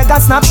 maybe take a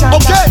snapshot.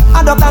 Okay.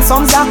 Adopt a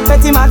some jack,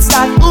 petty mad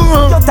style.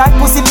 Your tight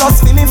pussy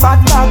plus feel me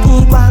fat back.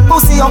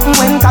 Pussy up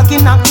when cocky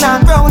knock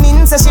knock.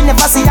 Browning say she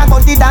never see a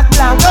body that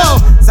black.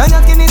 So you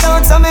skin it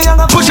out, so me young.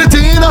 Push it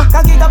in.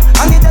 Cock it up,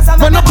 and it just a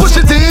when I push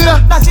it in.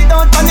 Dash it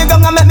out, and you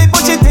gonna make me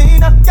push it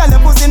in. Girl,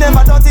 your pussy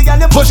never dirty, girl,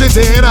 you push it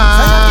in.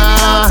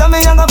 So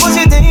me young push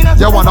it in.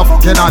 You wanna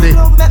fucking on it?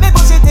 Make me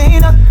push it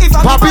in.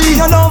 Papi,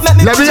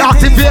 let me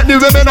activate the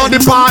women on the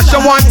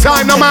pasture one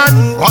time, no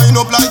man. Wind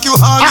up like you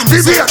hard.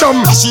 Activate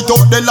them. She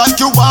thought they like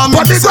you want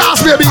me. Put the grass,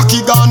 baby.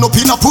 Cocky gone up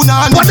in a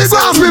punani. Put the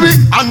grass, baby.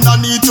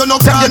 Underneath you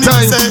no take your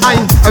time. I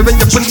when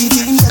you put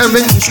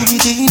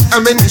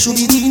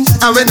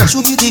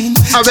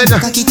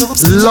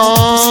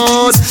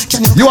Lord,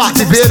 you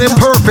activating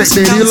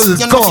perfectly, you little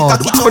God.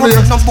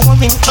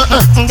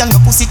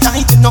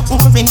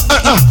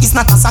 It's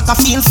not a soccer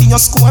field for your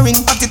scoring.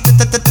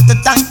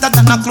 Tighter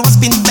than a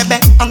clothespin, baby.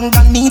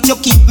 Underneath you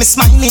keep me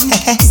smiling.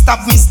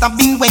 Stop me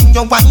stopping when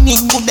you're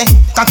whining.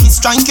 Cocky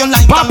strike you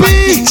like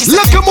Papi,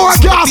 look at more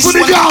gas for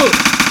the girl.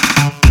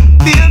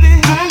 Baby,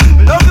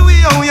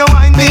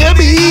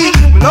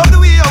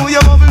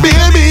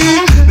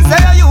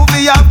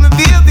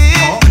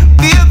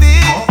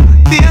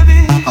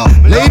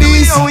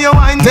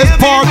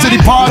 party. The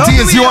party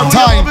is your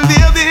time.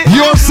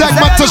 Your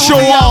segment to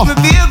show off.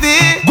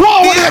 Go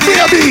on with it,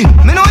 baby.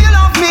 Me know you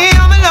love me,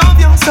 I'ma love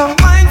you. So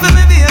wine for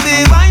me,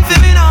 baby, wine for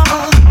me now.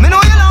 Me know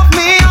you love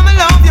me, I'ma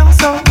love you.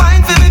 So wine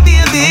for me,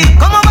 baby.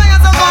 Come over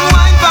here, so come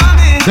wine for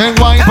me. Then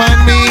wine for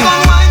me.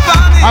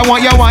 I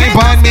want your wine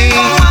for me.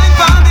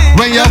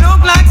 When you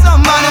look like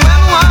somebody when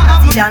we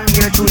want. You done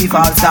here to the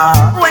false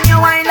star. When you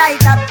wine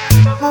like that,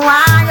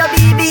 why your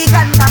baby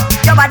can tap.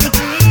 Your body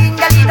clean,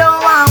 girl, you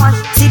don't want wash.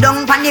 Sit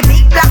down on the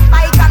big black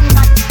bike and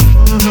that.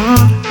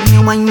 When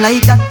you wine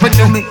like that, when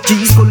you make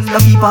cheese full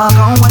of people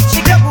can watch.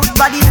 Shake your good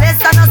body, less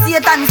than a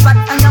Satan spot.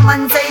 And your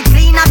man say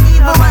clean as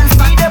evil man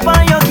spot. Speed up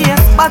on your case,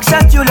 back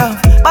shot you love,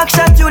 back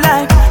shot you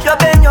like. You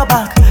bend your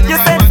back, you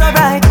said so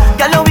right.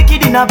 Girl, you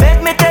wicked in a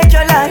bed, me take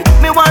your life.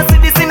 Me want see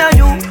this in a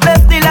you,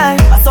 left the line.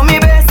 I saw me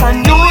best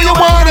and do you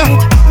want it?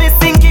 Me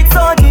sink it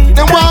so deep.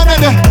 They want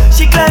it.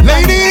 She climb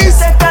ladies,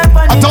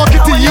 I'm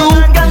talking to you.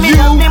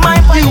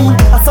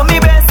 I saw me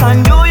best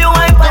and you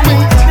wipe on me.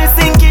 Me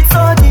sink it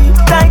so deep,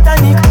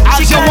 Titanic.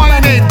 As you're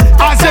whining,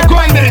 as you're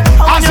grinding,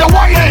 as you're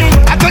whining,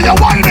 until you're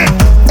whining.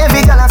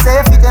 Every girl I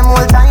say fit them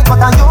all tight, but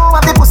I you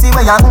have the pussy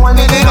where you hold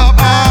me up.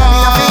 Me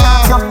a fi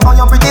ask you, how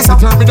you pretty so.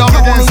 You me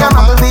a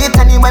muggle beat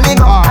anywhere me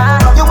go.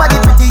 You are the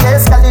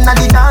prettiest girl inna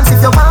the dance.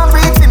 If you want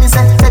breathe for me,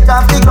 say take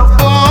off the glove.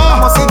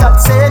 I must see God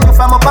saying you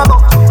from up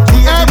above.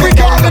 Every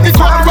girl in the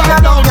crowd right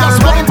now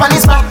just wine for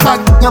this fat.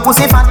 Your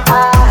pussy fat,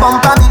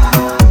 bump a bit,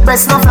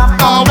 breast no flap.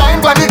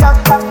 Wine for the cock,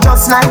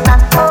 just like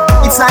that.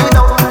 It's like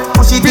out,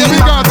 push it in. Baby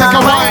girl, take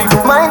a wine,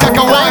 take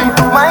a wine,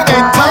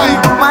 in time,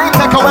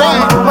 take a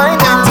wine, in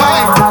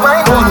time.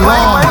 Oh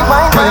Lord,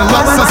 but you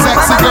look so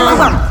sexy, girl.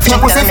 Your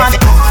pussy fat,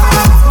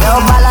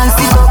 yo balance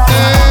it up.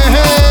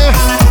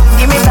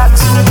 Give me that,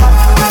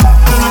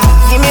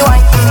 give me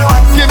wine,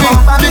 give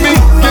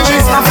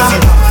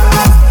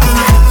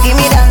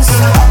me dance,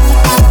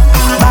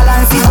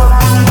 balance it up.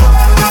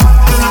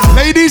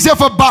 Ladies, if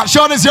a back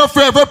shot is your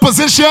favorite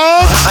position,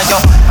 ayo,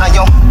 back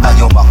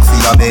for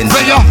your bend,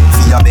 for your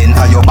bend,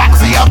 ayo, back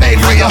for your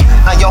bend,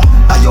 ayo,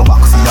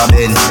 back for your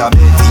bend,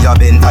 ayo, back for your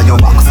bend, ayo,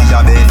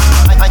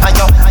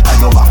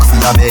 back for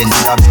your bend.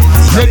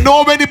 You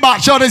know when the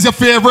back shot is your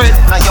favorite.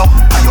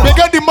 We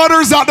got the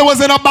mothers out there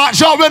was in a back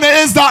shot when it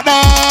is that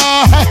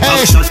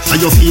Back shot are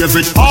your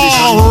favorite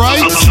position.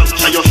 Alright. Back shot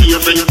are your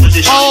favorite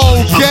position.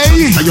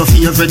 Okay. Are your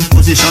favorite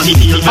position.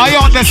 I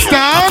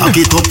understand. Back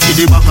it up to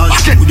the backers.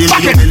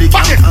 Back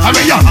it.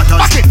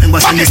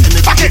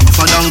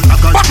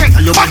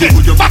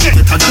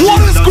 What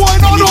is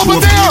going on over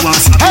there?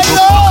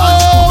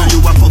 Hello.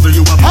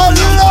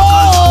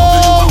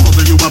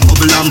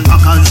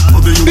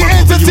 The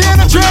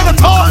entertainer trying to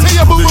talk to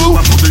you, boo-boo.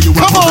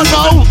 Come on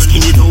now.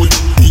 Skin it out,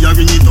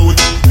 hearing it out.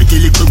 Make a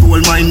little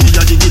gold mine, me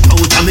a dig it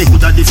out. And me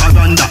hood a the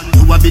faranda.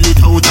 You a build it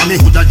out, and me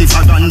hood a the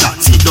faranda.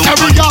 Sit down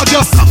on it,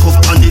 back up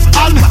on it,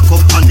 back up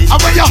on it.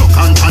 Chuck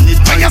on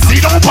it, when you sit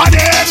down on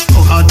it,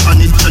 go hard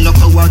on it, you no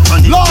go hard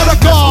on it. Lord of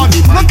God,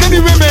 look at the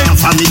women.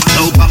 Family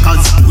now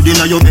packers, good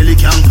inna your belly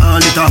can't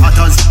call it a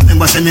hatters.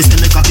 Remember say me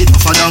cock it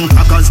tougher than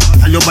crackers.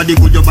 Tell your body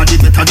good, your body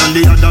better than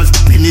the others.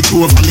 Penny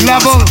two of me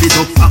level. It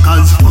up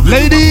packers.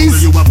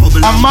 Ladies,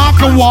 a man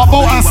can walk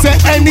out and say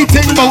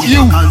anything about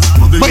you,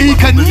 but he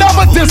can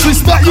never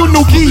disrespect you,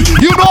 Nuki.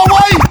 You know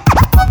why?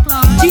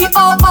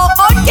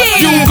 G-O-O-O-D.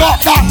 You got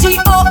that.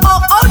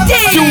 G-O-O-O-D.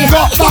 You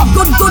got that.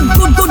 Good.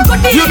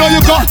 You know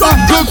you got that.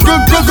 Good.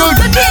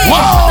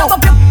 Wow.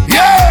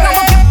 Yeah.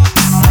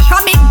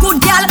 From me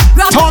good girl.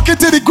 Talking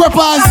to the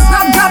grippers.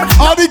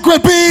 All the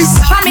grippies.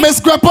 Miss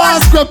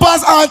grippers,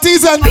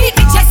 aunties and beat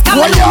me chest, come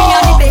on me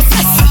on the best.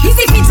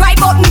 Easy me dry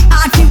but me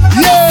hard.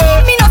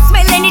 Yeah. Me not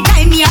smell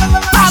anytime me up.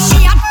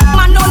 Me a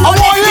man don't know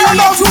that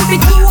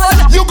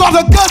you got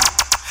a good.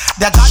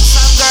 They got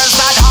some girls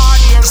that hard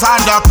ears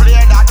and they play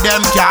that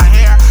them can't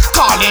hear.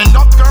 Calling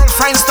up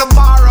girlfriends to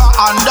borrow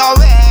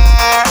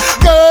underwear.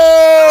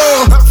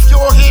 Girl, if you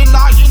hear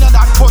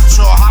that put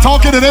your hand.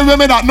 Talking to them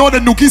women that know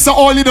the Nuki so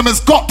oily them has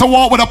got to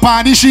walk with a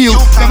panty shield.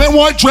 They don't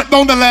want drip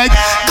down the leg.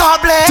 God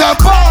bless. To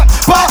pot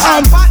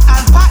and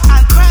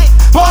crank.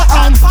 Pot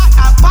and crank.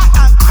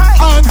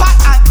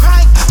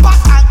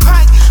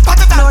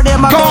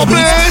 God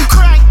bless.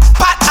 Crank.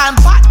 Pot and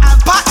crank.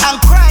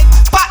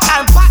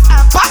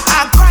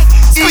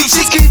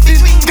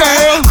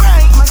 Girl,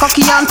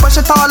 cocky and push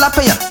it all up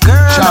here. Girl,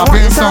 I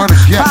want Champagne you started,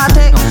 to yeah.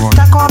 party.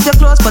 Take off your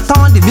clothes, put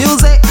on the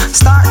music.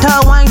 Start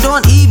to wine,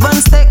 don't even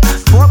stick.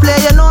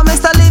 Foreplay, you know,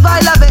 Mr.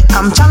 Levi, love it.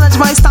 I'm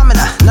challenge my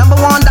stamina, number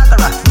one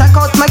dagger. Take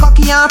out my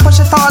cocky and push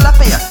it all up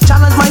here.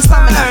 Challenge my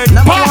stamina,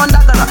 number one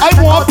dagger. I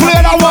want to play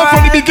that one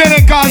from the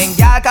beginning, cause when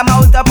y'all come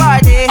out the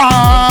party,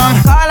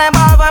 call him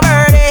over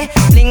birdie.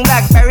 Bling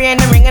Blackberry and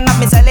the ringing up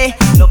me celly.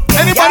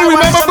 Anybody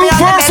remember the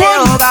first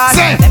one?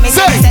 Say.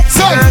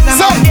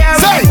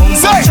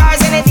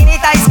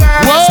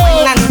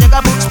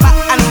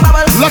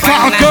 Look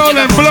at a girl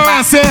in Blurr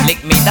and say,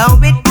 lick me down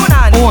with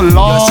punani. Oh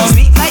Lord. You're so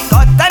sweet like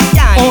cotton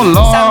candy. Oh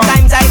Lord.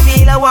 Sometimes I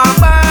feel a warm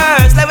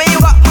burst. Like when you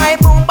got my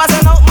boom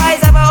passing out my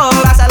zebra.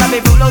 That's all of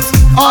me pull out.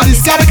 All these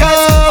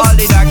chemicals. All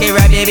the darky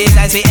rap babies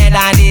and sweet and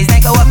dandies.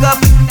 Like a walk up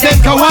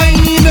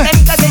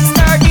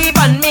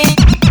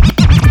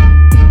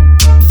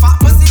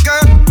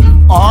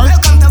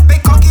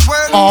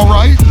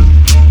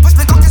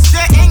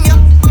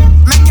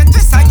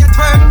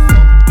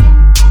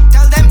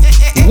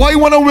Why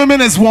one of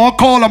women is one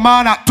call a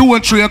man at 2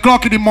 and 3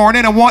 o'clock in the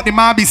morning and want the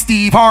man be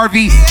Steve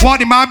Harvey, want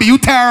the man be you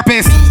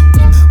therapist.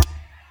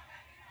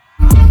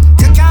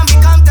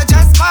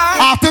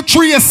 After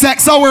 3 is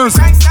sex hours,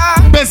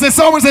 business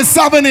hours is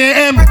 7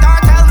 a.m.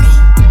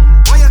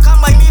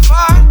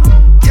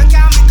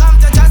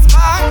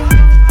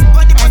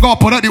 I'm gonna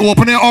put up the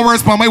opening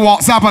hours for my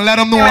WhatsApp and let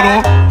them know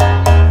though.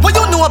 What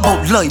you know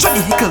about life?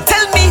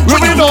 Tell me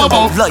what you know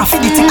about life. I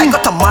feel the thing I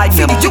got a mind.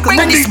 You bring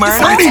this man.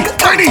 Money.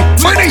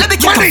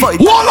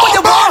 Wall up,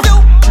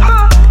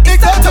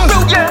 it's time to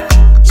root.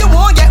 You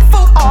won't get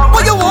food.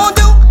 What you won't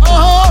do?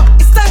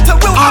 It's time to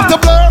root. After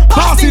Blurr,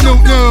 Bossy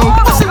Luke new.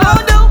 What she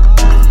won't do?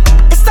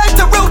 It's time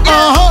to root.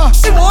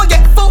 She won't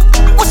get food.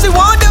 What she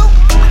won't do?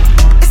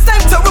 It's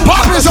time to root.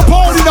 Pop is a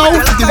party now.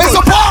 It's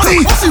a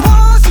party. What she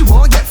won't? She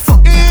won't get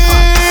fucked.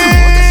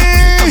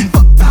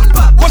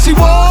 What she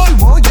want? She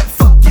won't get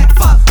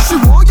fucked. She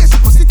won't get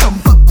pussy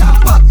thump up.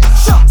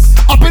 Shots.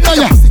 Up in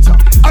there,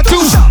 a 2.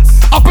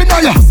 Up in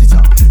there,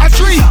 a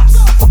 3.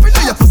 Up in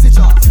there, pussy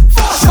shots.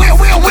 Wait.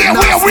 Bend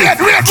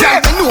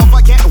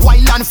over, get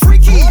wild and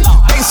freaky.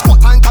 Then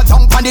squat and go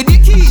down on the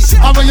dicky.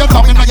 I mean, you're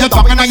talking.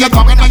 Tight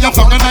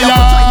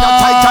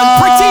and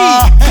pretty.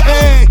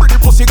 Pretty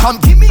pussy, come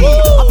give me.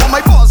 Up on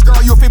my balls,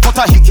 girl, you feel put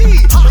a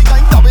hickey.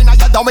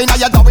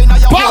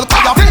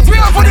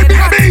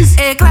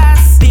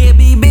 A-class,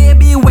 baby,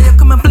 where you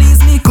come and please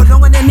me? Go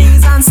down on your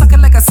knees and suck it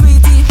like a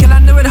sweetie. Girl, I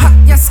know it hot,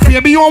 yes.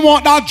 Baby, you don't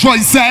want that dry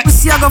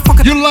sex. You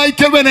like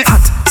it when it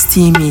hot,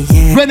 steamy,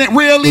 yeah. When it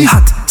really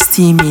hot,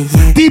 steamy,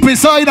 yeah. Deep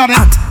inside of it,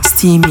 hot,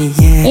 steamy,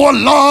 yeah. Oh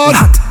Lord,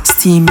 hot,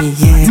 steamy,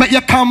 yeah. Make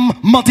you come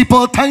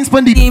multiple times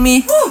when the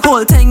steamy.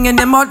 Whole thing in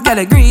the mouth, get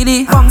it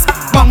greedy. Bounce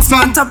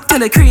on top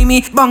till it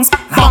creamy. Bounce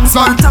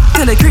on top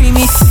till it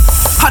creamy.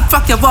 Hot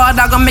fuck your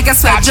water, gonna make a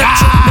sweat drip.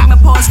 Make my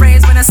pores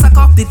raise when I suck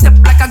off the tip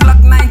like a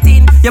Glock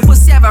 19. Your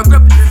pussy have a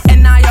grip,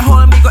 and now you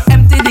hold me, go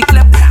empty the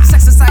clip.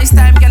 Exercise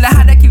time, girl, I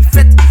had to keep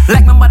fit.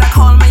 Like my mother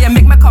call me, you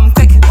make me come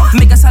quick.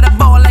 Make us had a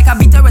ball like I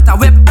beat her with a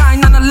whip.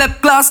 Kind on a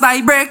lip gloss,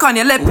 like break on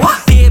your lip.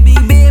 Baby,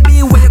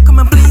 where you come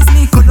and please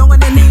me? Go down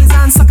on your knees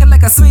and suck it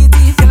like a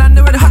sweetie. Girl, I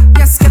know it hot,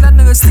 yes, girl, I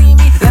know it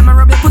steamy. Let me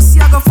rub your pussy,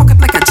 I go fuck it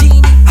like a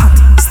genie. Hot,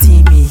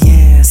 steamy,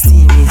 yeah,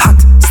 steamy.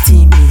 Hot,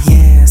 steamy,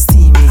 yeah,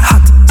 steamy.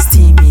 Hot,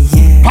 steamy,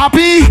 yeah.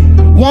 Poppy,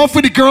 one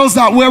for the girls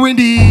that wearing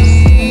the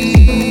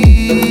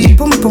your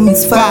pum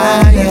is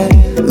fire.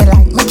 Me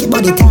like make your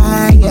body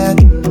tired.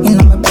 You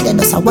know my body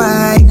does a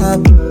wine up.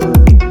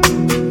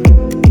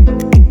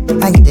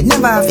 And you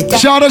never have it.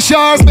 Shout out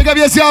Shars, make up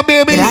yourself,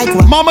 baby. Like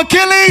Mama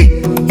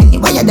Killy.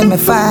 Why you them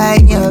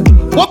fine, yeah.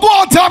 What go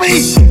on,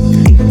 Tommy?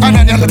 And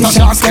then you look at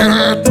shot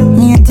skirt.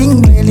 Me a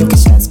thing where you look at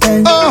shot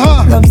skirt.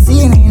 Love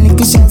seeing you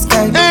look at shot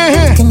skirt.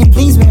 Can you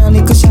please wear a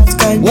little shot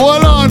skirt?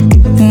 Hold on.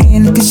 You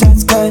look at shot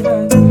skirt.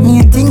 Me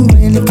a thing where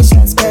you look at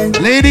shot skirt.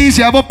 Ladies,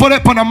 you ever put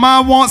it on a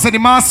man once and the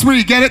man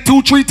three? Get it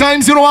 2-3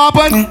 times, you know what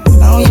happen?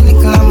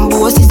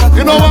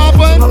 You know what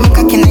happen?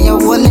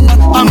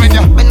 I mean,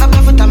 yeah.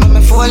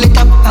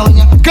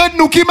 Good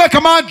nookie make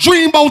a man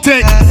dream about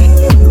it.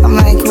 I'm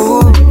like,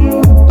 oh.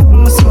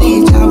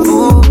 Deja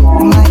vu.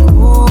 I'm like,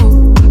 ooh.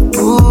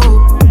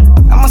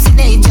 I must say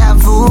deja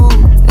vu.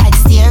 Like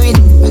steering,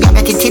 we got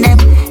back into them.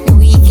 The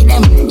weak in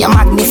them, you're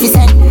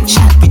magnificent.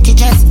 Shot pretty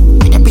dress,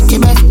 with a pretty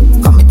breast.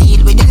 Come and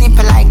deal with the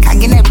nipple like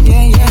hugging them.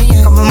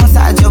 Yeah. Come and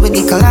massage you with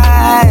the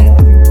collide.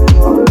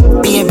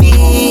 Baby,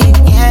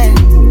 yeah.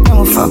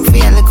 Don't fuck for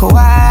a little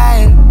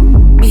while.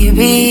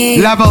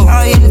 Baby. Level.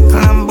 Oh, you look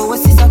humble.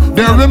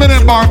 There are women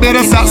in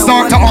Barbados that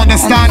start to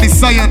understand the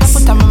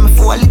science.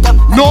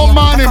 No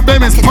man in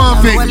them is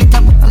perfect.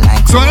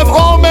 So if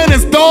all men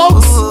is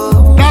dogs,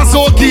 that's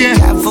okay.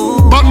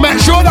 But make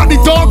sure that the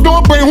dog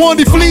don't bring home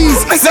the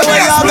fleas. She tell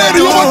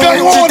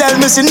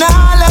me she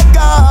nah let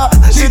go.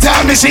 She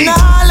tell me she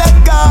nah let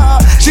go.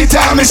 She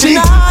tell me she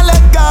nah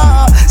let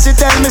go. She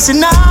tell me she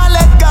nah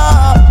let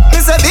go. Me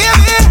say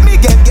baby, me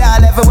get girl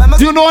everywhere.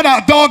 You know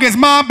that dog is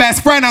my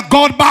best friend and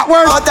God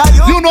backward.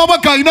 You know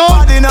what guy know?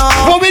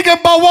 When we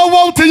get bow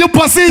wow to you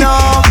pussy,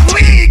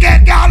 we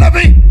get girl of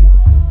me.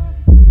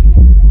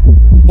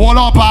 Hold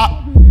on,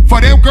 Pop. For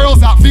them girls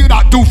that feel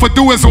that do for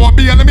do is or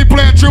be, let me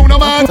play a tune,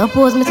 man.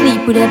 Suppose me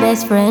sleep with your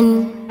best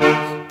friend.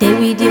 They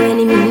with your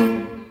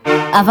enemy.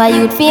 Have a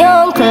youth for your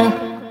uncle.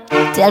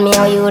 Tell me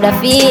how you woulda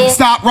feel.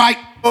 Stop right.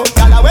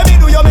 Gala, when me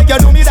do you make you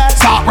do me that?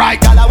 Stop right.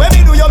 Gala, when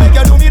me do you make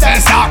you do me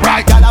that? Stop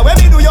right. Gala, when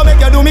me do you make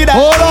you do me that?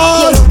 Hold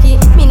on.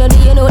 Me no do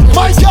you know the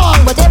my God.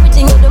 But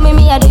everything you do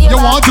me, I do you back.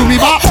 You want to me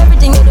back?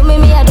 Everything you do me,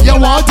 I do you back.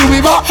 You want to me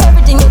back?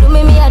 Everything you do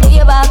me, I do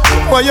you back.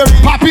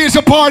 Poppy, it's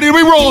a party,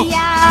 we roll.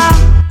 Yeah.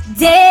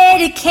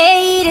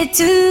 Dedicated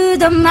to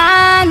the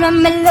man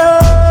when me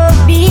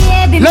love.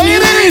 Baby,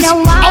 ladies, I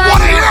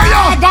wanna hear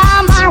ya.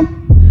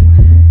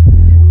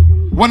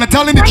 Wanna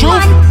tell him the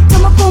truth?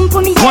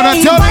 Wanna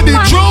tell him the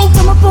truth?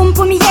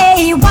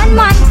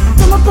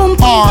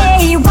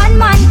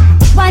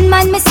 One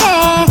man me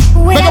say.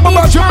 Make up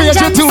about your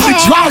major to the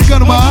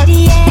dragon, man.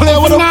 Play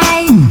with him.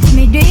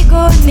 Me do it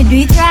good, me do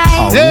it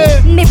right.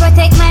 Yeah. Me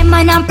protect my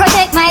man and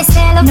protect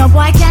myself. No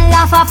boy can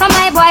laugh off of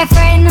my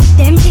boyfriend.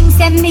 Them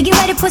them, me give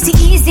her the pussy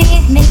easy.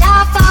 Me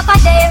laugh off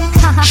of them.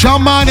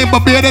 Shaman in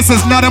Barbados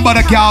is nothing but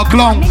a gal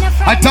clown.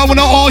 I tell you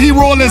now, all he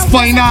roll is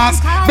fine ass.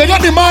 They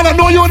got the man that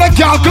know you in a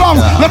gal clown.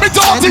 Let me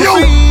talk to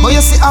you. But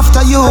you see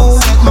after you,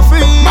 set me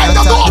free. Man,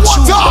 don't go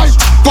one time.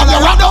 But you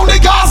run down the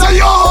Gaza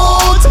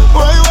youth.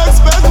 What you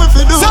expect me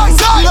to do? Say.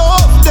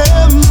 Love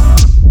them.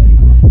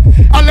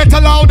 A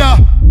little louder.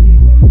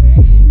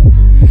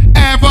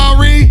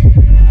 Every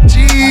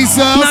Jesus.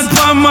 Not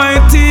on my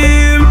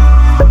team.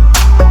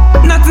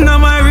 Nothing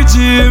on my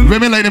regime.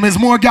 Women like them is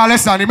more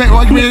gallus than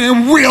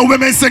real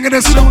women singing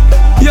this song.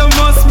 You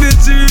must be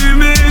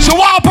dreaming. So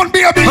what happened,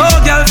 baby?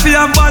 Oh, girl,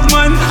 feel a bad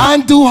man.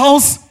 And do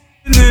house.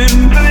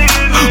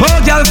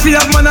 Oh, girl, feel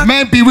a man.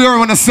 Man, be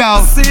real on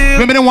themselves.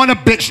 Women don't want to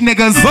bitch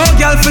niggas. Oh,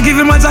 girl, forgive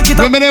him my jacket.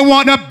 Women don't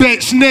want to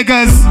bitch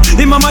niggas.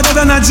 Him mama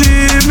than a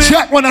dream.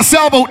 Check when I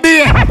sell out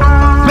there.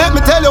 Let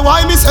me tell you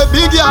why me say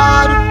big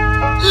yard.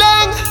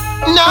 Leng,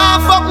 nah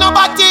fuck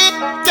nobody.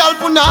 Girl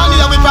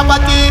punani with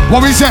property.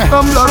 What we say?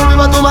 From Blurr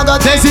River to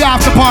Magadi. There's the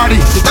after party.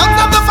 Don't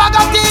have the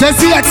faggoty. There's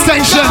the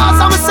extension.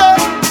 Say.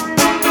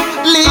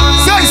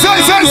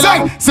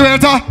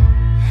 Sweeter,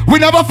 we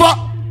never fuck.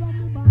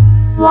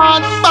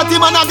 But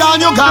him and a gone,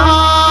 you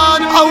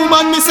gone. A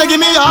woman me say give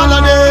me all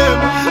of them.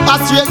 A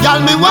straight girl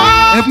me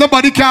want. If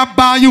nobody can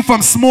ban you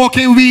from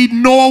smoking weed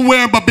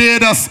nowhere in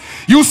Barbados,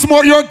 you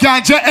smoke your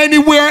ganja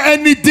anywhere,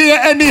 any day,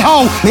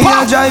 anyhow. Me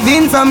a drive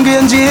in from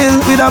Green Jail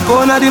with a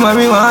pound of the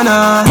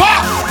marijuana.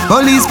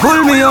 Police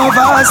pull me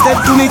over,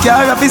 step to me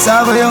car,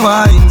 officer for your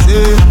wine.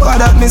 Say, what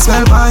that me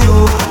smell by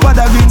you? What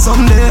that green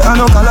someday, I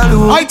no color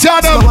do. I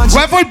tell them,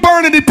 when we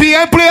burn in the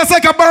PM place,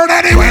 I can burn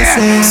anywhere.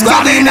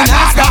 Squad in the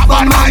knock up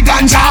on my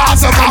ganja,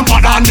 so come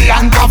put on the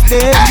handcuff.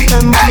 Hey,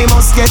 money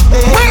must get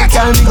paid.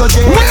 Can't be go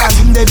jail, and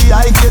in the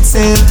I get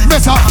sale.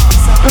 Mister,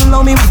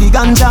 allow me with the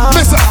ganja.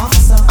 Mister,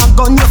 a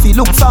gun you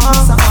feel look for.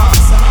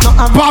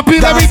 Papi,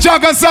 let me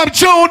juggle some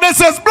tune. This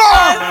is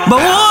Blurr.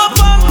 But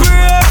hope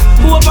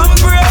and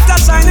pray,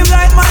 cause shine him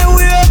light my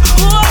way.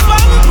 Hope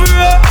and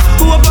pray,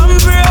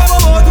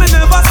 about me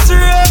never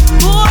stray.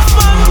 Hope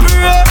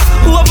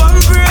and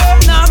pray,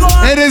 now go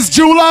on. It is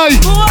July.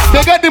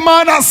 They got the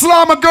man that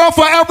slam a girl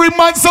for every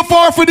month so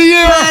far for the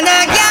year.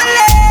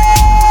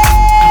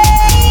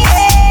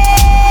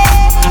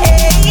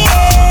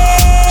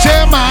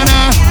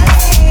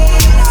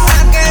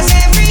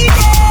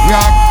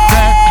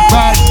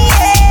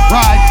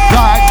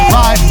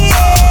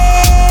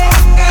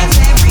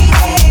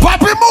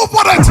 Papi, move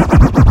with it.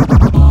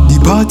 The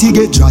party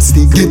get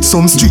drastic. Get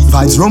some street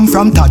vibes, rum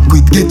from Tad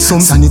quick. Get some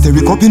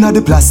sanitary cup in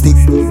the plastic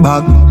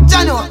bag.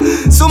 Jano,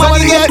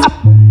 somebody get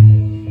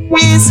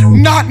whiz,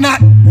 not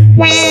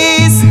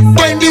whiz.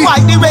 When the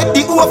white, the red,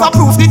 the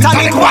overproof, the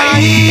tonic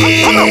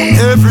wine.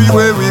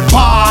 Everywhere we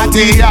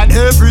party and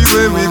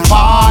everywhere we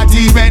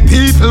party when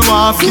people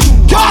want to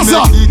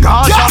Gaza,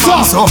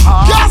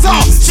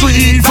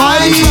 street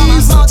vibes.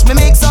 Me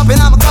mix up in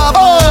a cup.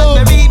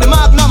 Me read the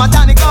magnum, a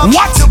tonic cup.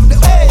 What?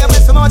 Hey, I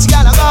miss so much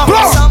gal I go.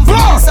 Blurr.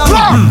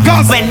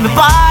 When we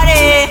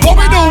party, what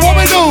we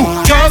do?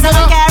 Girls and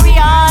carry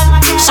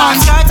on. Short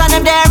skirts and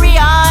them dairy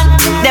on.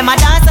 Them a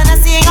dance and a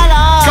sing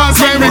along. Cause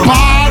when we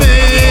party,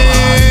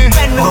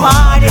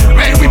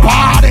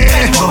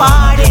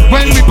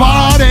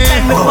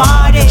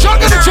 Shut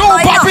the tune,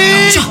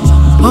 papi.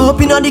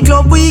 Up inna the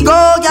club we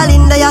go, gal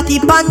in the yachty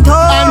panto.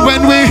 And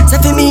when we say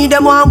to me,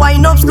 them want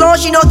wine up slow.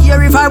 She no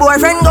care if her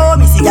boyfriend go.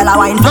 Me see gal a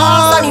wine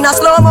fast and in a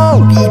slow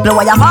mo. People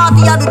where you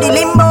party, I do the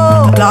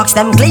limbo. Clocks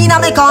them clean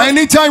and they come.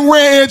 Anytime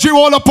we're age, you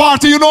all a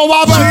party, you know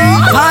what?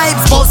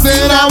 Vibes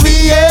bustin' and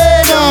we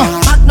head.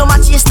 No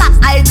match you start,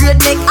 I grade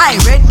make I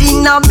ready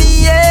now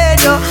me head.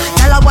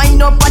 Tell her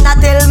wind up and I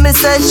tell me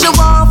say she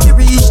want to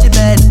reach the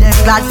bed. They're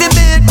glad to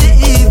beat the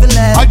evil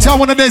end. I tell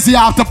one of days the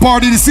after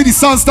party, the city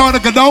sun starting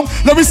to go down.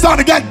 Let me start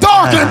to get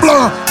dark and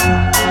Blurr.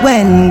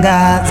 When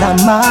God's a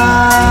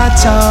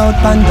march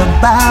out on the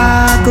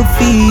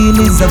battlefield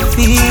is a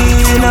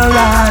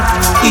funeral.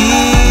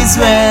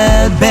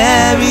 Israel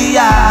burial.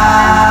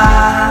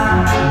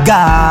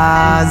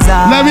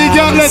 Gaza. Let me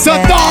get little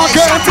dark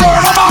and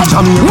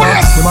Blurr.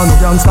 Them a no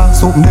gangsta,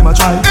 something them a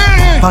try.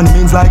 Pan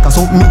means like a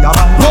something me a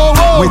buy.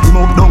 Wait him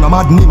up down a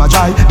mad him a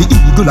dry. The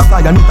eagle a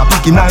fly and it a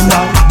pick him 9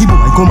 now. The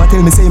boy come a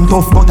tell me same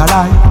tough but a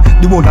lie.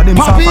 The whole of them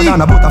suffer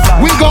than a butterfly.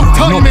 We got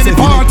time in the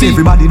party.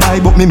 Everybody die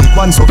but me make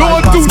one so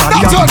don't do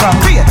nothing.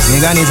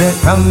 Megan is it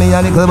from me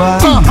a little boy.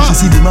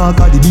 She see the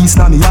mark of the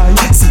beast na me eye.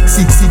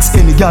 666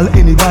 any gal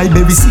any guy.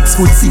 Baby 6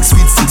 foot 6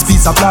 with 6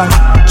 piece of ply.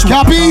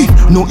 Cappy,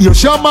 no ear.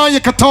 Your man you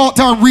can talk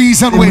to and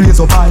reason with.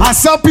 And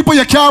some people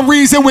you can't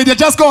reason with. You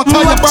just gonna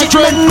tell your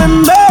brethren.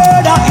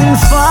 Murder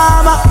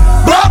informer,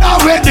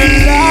 brother with the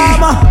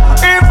llama.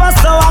 If I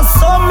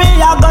saw me,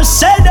 I go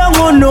shed them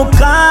on no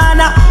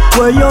corner.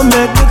 Where you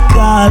make the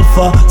call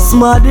for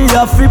smarty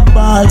off the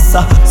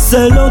balsa.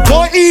 Sell out.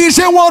 Boy,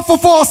 easy 1 for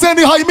 4. Send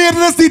the high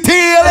maintenance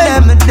detail.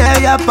 Let me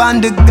day up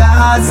on the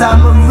gas,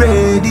 I'm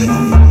ready.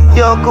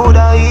 You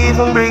coulda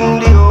even bring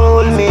the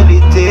whole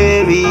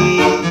military.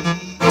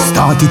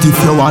 start it if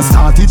you want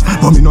start it.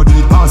 But me no do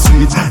it past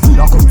street. Me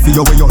no come for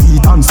you when you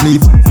eat and sleep.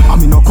 And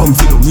me no come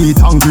for you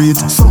meet and greet.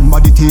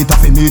 Somebody take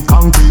off a meat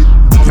concrete.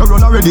 You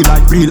run already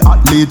like real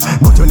athlete,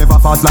 but you never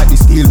fought like the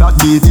steel that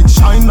beat. It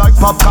shine like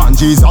popcorn,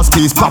 Jesus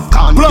peace,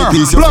 popcorn. Blur,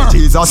 piece, Blur,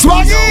 Jesus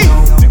Swaggy.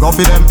 We go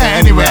for them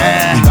anyway.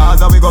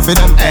 Gaza we go for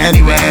them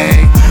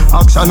anyway.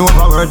 Action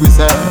over word we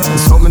say.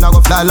 Something I go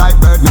fly like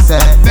bird we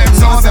say. Them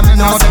know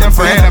them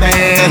afraid of me.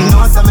 Them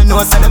know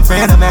them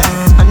afraid of me.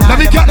 Let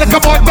me get the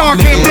couple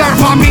dark and Blur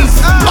for me.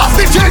 Off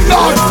the check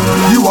down.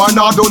 You are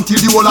not done till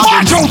the whole of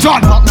them. Watch out,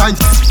 John.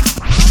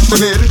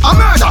 A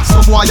murder,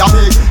 some boy a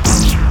big.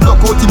 Look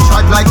out him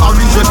strike like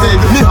orange red pig.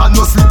 Me hand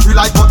no slippery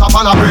like butter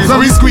pan a bread. So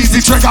we squeeze the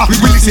trigger, we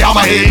really see how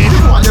my head. You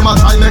want them a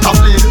try make a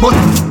play, but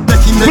make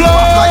him make up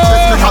like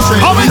best make a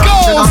trade. How we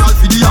go?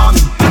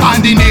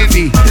 And the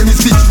Navy. Them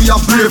is bitch we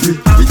have bravery.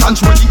 We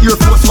control the Air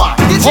Force One.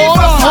 Hold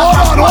on.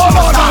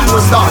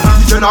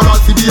 The General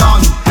for the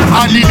Army.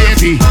 And the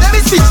Navy. Them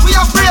is bitch we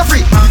have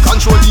bravery. We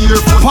control the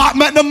Air Force. Part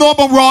make them know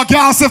about raw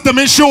gas if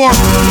them is sure.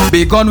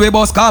 Big gun we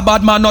bust car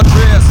bad man not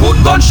trace. Put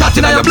gunshot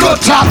in your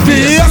blood clot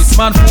face.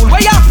 Man fool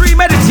where you free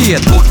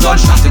meditate. Put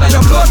gunshot in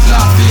your blood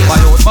clot face.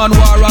 My old man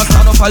war and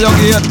stand up for your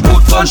gate.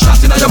 Put gunshot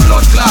in your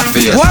blood clot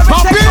face.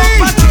 Papi!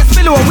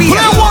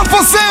 Play one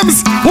for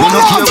Sims. You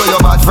don't care where you're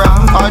bad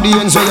from or the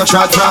ends where you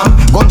shot from.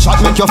 Gunshot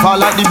make you fall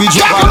like the bridge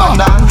over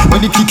London.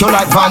 When they kick you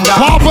like Van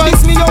Damme.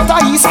 This me out of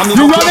east and me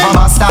go to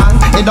Boston.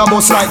 Head a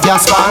bus like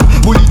gas fan.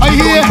 Bullet you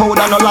don't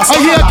powder no last.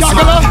 I hear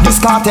Gagala. This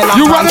cartel and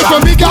you running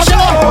from me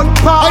Gagala.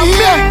 I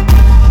hear.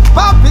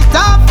 Pop it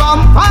up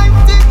and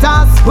pint it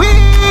and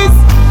squeeze.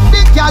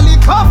 The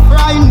calico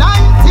fry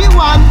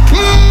 91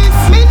 piece.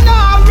 Me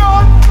now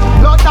run,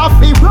 blood of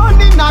me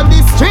running on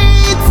the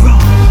streets.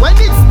 When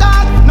it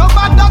start,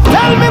 nobody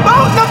tell me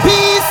about the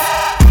peace.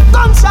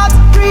 Gunshots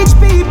reach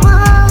people.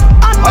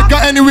 I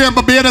got anywhere in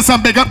Barbados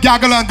and big up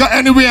Gagala and got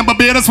anywhere in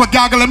Barbados for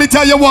Gagala. Let me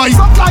tell you why.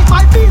 Up like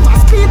my beam,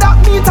 speed up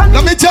meat and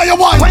let me tell you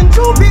why. When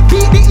you beat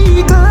the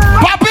eagle.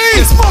 Papi!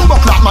 It's bomb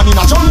clock man in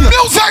a jungle.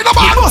 Music no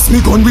man. Bust me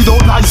gun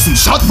without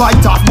license. Shot by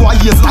top boy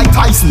ears like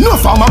Tyson. No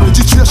farmer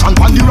registration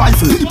on the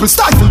rifle. People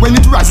stifle when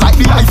it rise like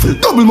the Eiffel.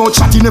 Double mouth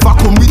shot you never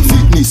come with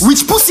fitness.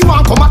 Which pussy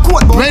want come a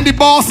court boy? When the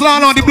boss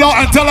land on the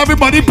block and tell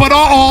everybody put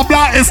on all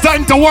black, it's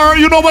time to work.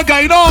 You know what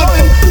going on.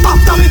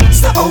 After me,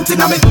 step out in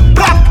a me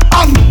black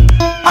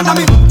and a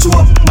me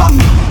choke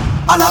bang.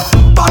 And a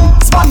bang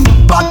span.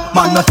 Bad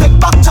man no take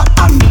back chat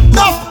and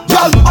no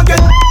girl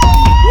again.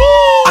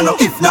 I know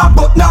if not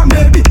but not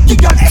maybe. You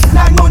got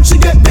 9 months she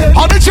get paid.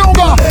 On the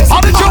chunga.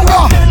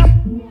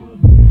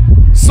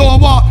 So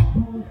what?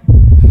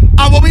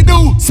 And what we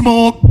do?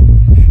 Smoke.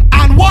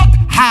 And what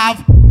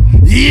have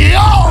yo?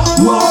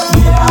 What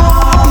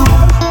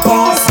yeah?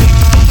 Boss.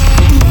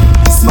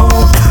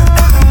 Smoke.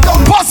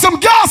 Don't put some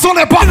gas on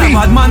it, buddy.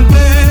 Bad man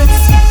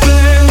place.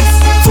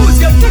 Fools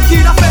get kicked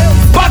in the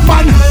face. Bad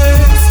man.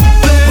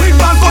 We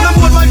bank on the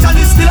board while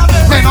Johnny still a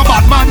face. Ain't no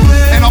bad man.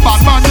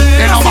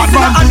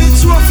 And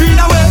it's trophy in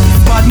a way.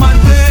 Bad man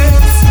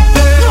place.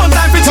 No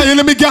time for tell you,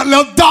 let me get a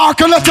little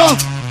dark a little.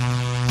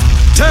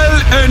 Tell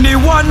any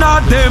one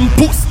of them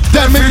puss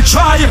them we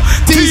try.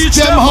 Teach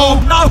them how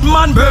loud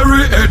man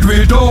bury head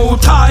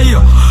without tie.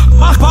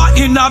 Mappa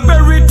in a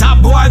berry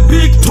top boy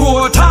big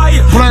toe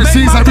tie. Blur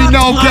season we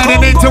now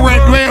getting into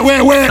it.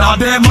 Wait.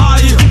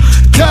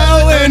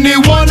 Tell any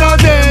one of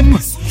them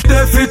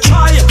if we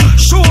try.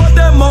 Show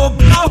them how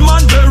loud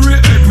man bury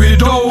head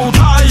without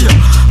tie.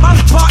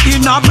 Mappa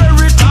in a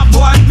berry top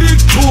boy big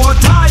toe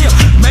tie.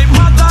 Make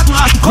mother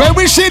not when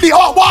we see the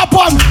hot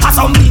weapon.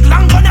 Some big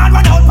long gun and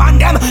run out on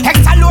them.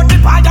 Extra load the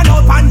pad and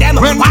out on them.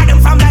 Why them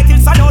from like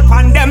it's out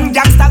on them.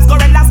 Gangsters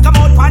gorillas come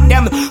out on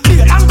them.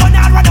 Big long gun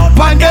and run out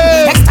on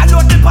them. Extra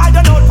load the pad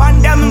and out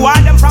on them.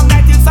 Why them from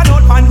like it's out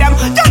on them.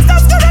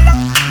 Gangsters gorillas.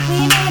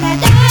 We made a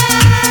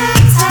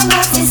dance, I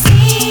must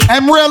see.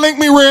 Real, link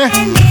me Ray.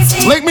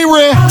 Link me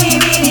Ray. We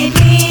really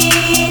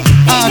did.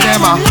 Ah,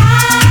 damn.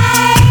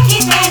 Like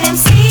it when them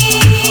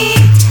see.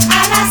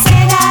 And I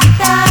say that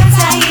dance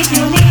if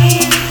you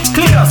need.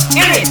 Clear,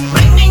 hear it.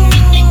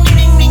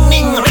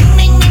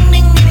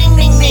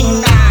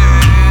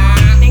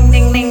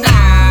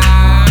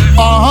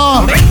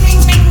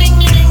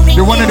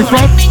 The one in the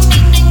front?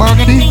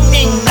 Burgundy?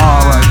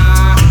 Alright.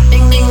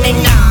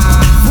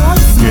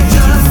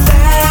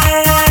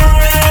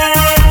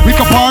 We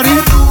can party.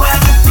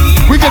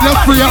 We can just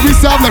free up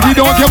ourselves like we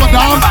don't give a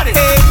damn.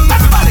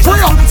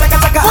 Free up!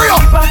 Free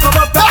up!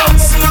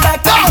 Dance!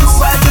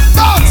 Dance!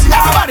 Dance!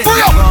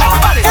 Free up!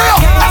 Free up!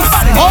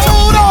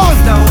 Hold on!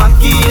 The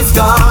monkey is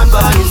gone,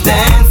 but his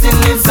dancing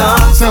lives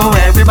on. So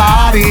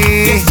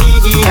everybody,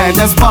 and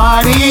just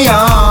party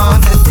on.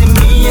 Testing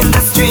me in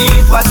the street,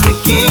 watch the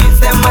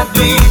kids, them a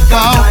dream.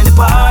 Come join the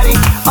party,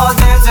 all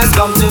dancers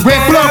come to wait,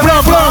 Blur,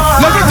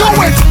 let me do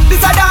it!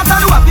 This a dance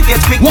on the wappy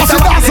get quick. What's the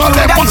dance on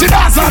them? What's the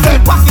dance on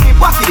them?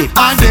 Wack it,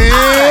 and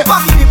it.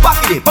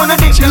 Wack it, on the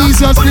dip.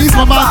 Jesus, please,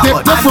 my man,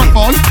 dip different,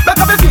 boy. Back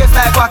up your face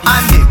like wack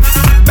and dip.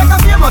 Back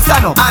up your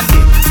stand up. And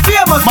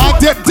famous. My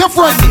dip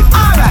different.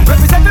 Alright,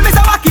 represent me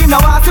Mr. Wacky. Now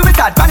I see me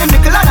start. Pan him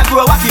nickel and I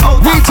grow Wacky.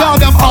 We tell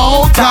them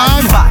old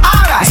time.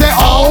 Alright. Say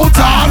old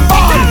time.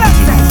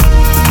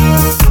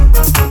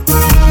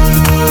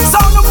 So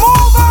the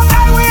move on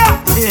that way.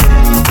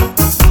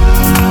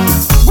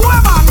 Go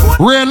man.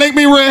 Ray, link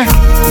me Ray.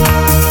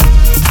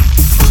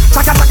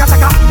 Chaka chaka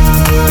chaka.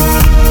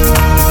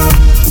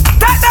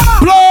 Take them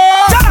up.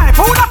 Blurr. Jive.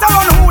 Who that a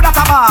run? Who that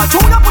a ball? Who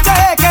that put your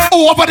AK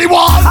over the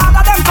wall? All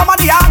of them come on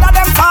the all of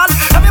them fall.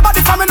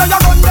 Everybody from me know you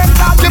run them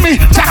down. Give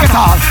me check it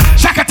all.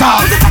 Check it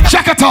all.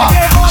 Check it all.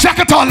 Check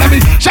it all. Let me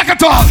check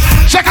it all.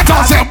 Check it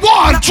all. Say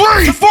 1,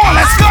 3, 4.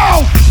 Let's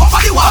go.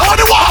 Over the wall.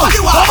 Over the wall.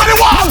 Over the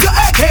wall. Your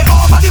AK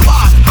over the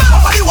wall.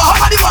 Over the wall.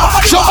 Over the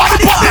wall. Somebody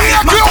put the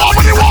AK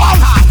over the wall.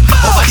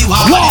 Over the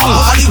wall.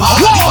 Over the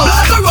wall. Wall.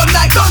 Blood run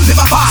like guns in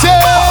my face.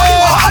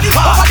 Over the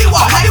wall. Over the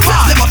wall. Over the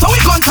wall. Over the wall. So we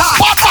contact.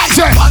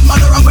 Bad man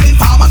run with him,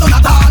 farmer none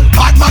at all.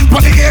 Bad man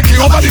put the AK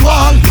over the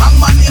wall. Wrong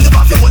man in the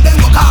buffet, what them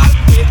go call.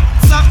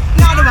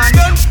 Now the man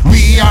done.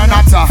 We are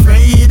not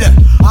afraid.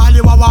 All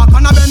you a walk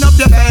and a bend up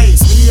your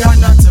face. We are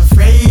not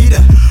afraid.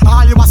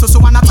 All you a so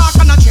and a talk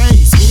and a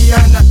trace. We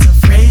are not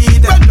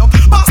afraid. Bend up,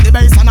 pass the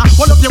base and a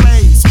pull up your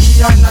waist.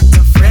 We are not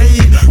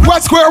afraid.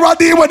 What square I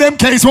deal with them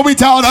case when we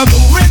tell them? Do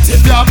it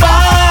if you're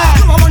bad.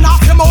 You a run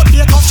off your mouth, be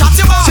a tough shot,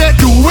 you man. Say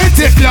do it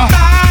if you're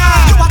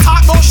bad. You a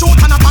talk about shoot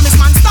and a promise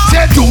man stop.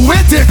 Say do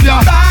it if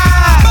you're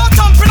bad. But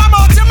jumping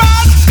about your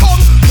man.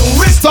 Come, do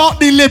it. Start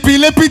the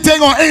lippy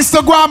thing on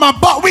Instagram and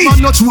but we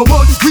man not true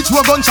word. Which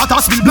were gunshot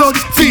and spill blood.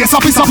 Face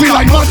up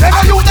like mud.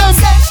 Are you them?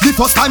 The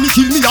first time he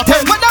kill me a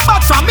 10. When them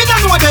bad from me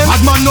don't know them.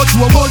 Bad man not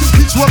true word.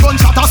 Which were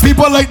gunshot and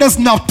people like this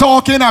now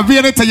talking and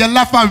veering to your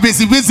left and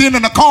busy in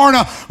the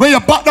corner where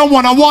your butt don't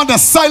wanna want the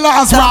silent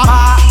as rock.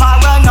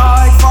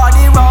 Paranoid for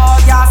the raw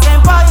gas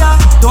empire.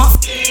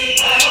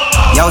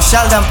 Yo,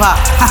 Sheldon Papp,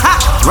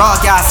 raw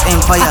gas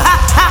empire.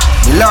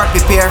 The Lord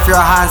prepare for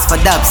your hands for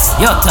dubs.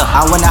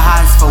 And when the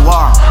hands for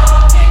war.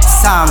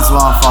 Psalms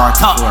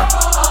 144.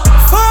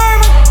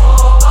 Firm.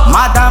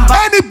 Madam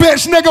any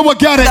bitch nigga will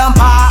get it.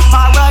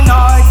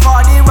 Paranoid for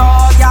the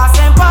raw gas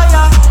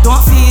empire.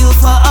 Don't feel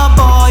for a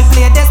boy,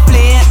 play this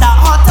play that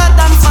hotter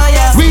than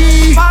fire.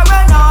 We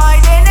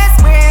paranoid in his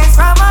ways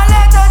from a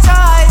little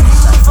child.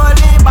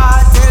 Fully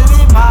bad till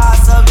we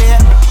pass away.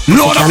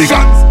 Lord of the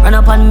guns. Run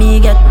up on me,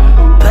 get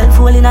 12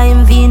 fool in a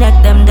him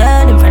V-neck. Them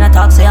dead, him friend a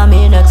talk, say I'm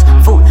in next.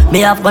 Fool,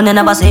 me have gun, they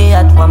never say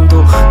it. One,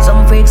 two,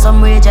 some freak,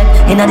 some reject.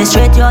 In the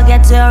street, you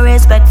get your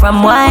respect.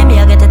 From why, me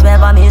I get it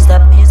wherever me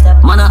step.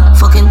 Man a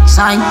fucking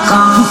sign,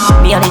 come.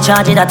 Me a the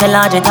charge that the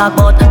large talk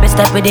about. Me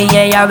step with the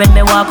air when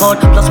me walk out.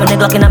 Plus when the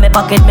Glock in my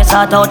pocket, me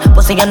sort out.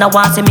 Pussy you no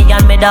want see me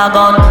and me dog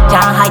out.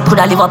 Can't hide,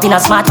 coulda live up in a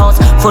smart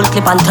house. Full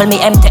clip and tell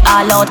me empty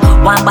all out.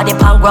 One body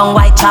pan ground,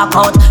 white chalk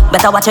out.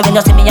 Better watch it when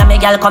you see me and me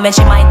girl come and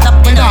she might up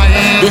the night.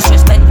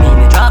 Disrespect me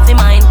drop the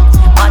mine.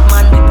 Bad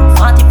man with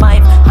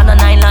 45 and a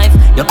 9 life.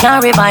 You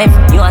can't revive.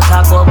 You a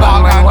talk about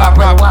bang man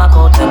walk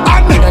out.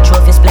 Me the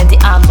trophies plenty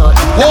arms out.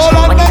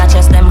 When you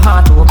chest them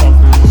heart open.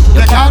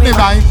 You can't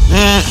revive.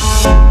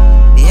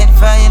 The head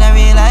fry in a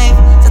real life.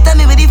 So tell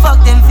me what the fuck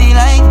them feel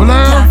like.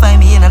 Blurr. Can't find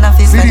me in an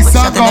office. See the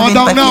sun going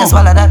down now.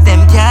 Swallow that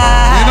them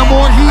can't. Ain't no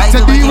more heat to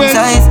deal with.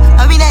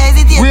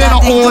 We're in a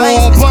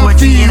open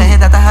field.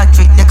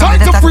 Time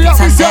to free up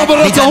yourself a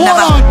little.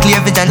 Hold on.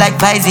 Clear vision like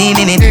Visine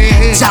in it.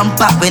 Jump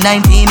up with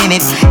 19 in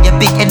it. Your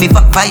big head me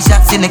fuck 5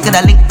 shots in it.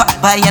 Coulda link back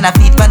by and a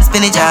feet pan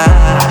spinach.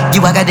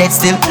 You a got dead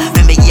still.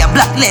 Me make you a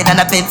black lead and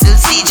a pencil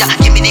seizure.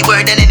 Give me the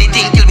word and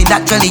anything kill me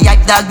naturally.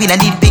 Hype dog we don't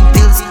need big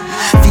pills.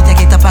 Feet I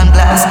get up on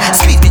glass.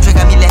 Squeeze me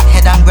trigger me left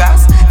head on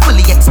grass.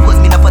 Fully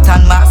expose me no put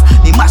on mask.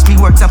 Me mash me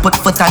works and put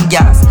foot on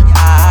gas.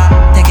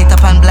 Take it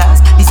up and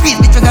blast. Me squeeze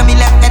me trigger me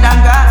left head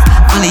on grass.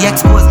 Fully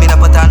expose me no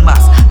put on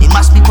mask. Me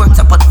mash me works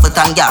and put foot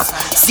on gas.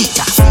 See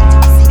ya.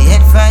 The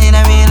head fry in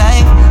a real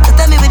life. So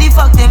tell me what the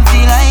fuck them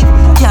feel like.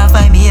 Can't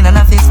find me in an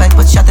office fight.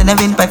 Put shot in the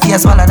windpipe. Fear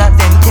swallow that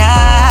them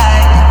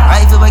can't.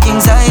 Rifle by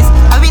king size.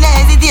 I mean I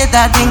hesitate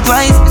I think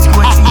twice. Me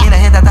score 3 in a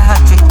head at a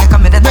hat trick. They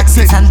come with the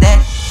taxis and dead.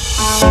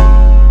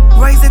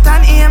 Rise it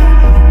and aim.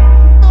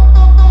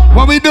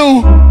 What we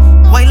do?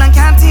 Wild and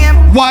can't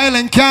tame. Wild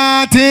and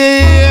can't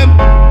tame.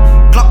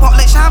 Glock pop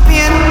like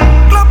champagne.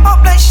 Glock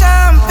pop like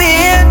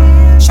champagne.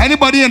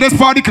 Anybody in this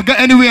party could get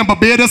anywhere in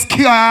Barbados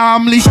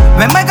calmly.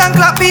 When my gun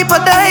clap, people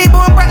die.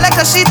 Boom bright like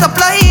a sheet of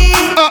light.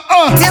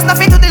 There's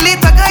nothing to delete,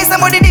 but guys,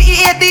 I'm already the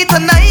EAD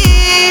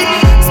tonight.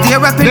 Stay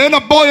rapping. There ain't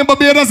a boy in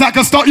Barbados that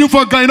can start you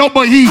for a guy, no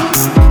but he.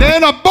 There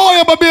ain't a boy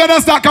in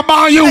Barbados that can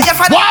buy you. What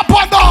up,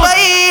 dog?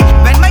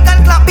 When my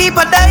gun clap,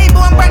 people die.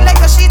 Boom bright like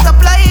a sheet of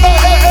light.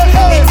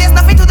 There's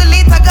nothing to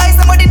delete, but guys,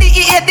 I'm already the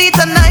EAD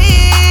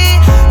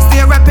tonight.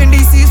 Stay rapping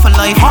DCs for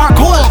life.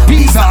 Hardcore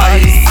pizza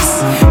ice.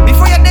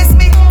 Before you diss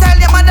me, tell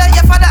your mother,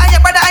 your father, and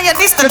your brother, and your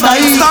distant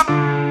stop.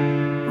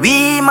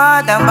 We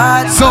mad and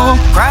bad. So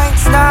Crank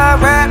star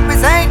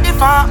represent the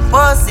fuck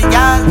pussy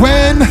y'all.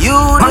 When you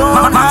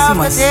don't have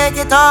to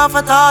take it off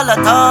at all.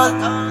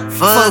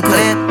 Full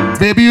clip.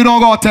 Baby, you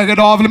don't gotta take it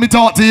off. Let me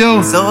talk to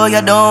you. So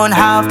you don't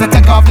have to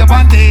take off your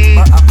band-aid.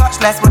 But a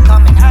brushless would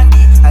come in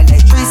handy. A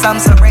some,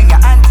 so bring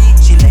your auntie.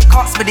 She lay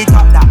cops with the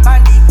top that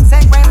bandy.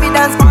 Say bring me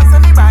dance, sponsor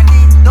me brandy.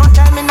 Don't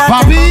tell me not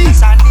Papi,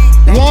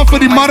 one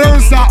for the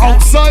mothers that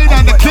outside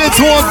and the kids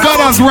who want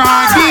gunners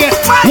right here.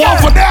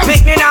 One for them.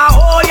 Make me now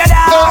hold you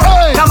down.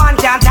 No man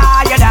can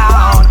tie you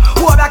down.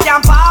 Whoever can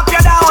pop you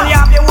down. You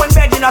have your own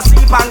bed, you no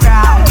sleep on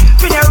ground.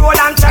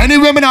 Any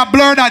women that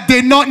Blurr that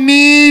did not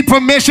need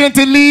permission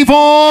to leave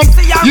home,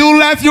 you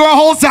left your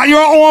house at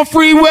your own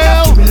free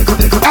will.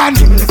 And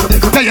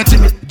tell you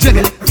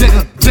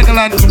jiggle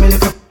and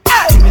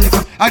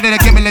I did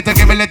it, give me later.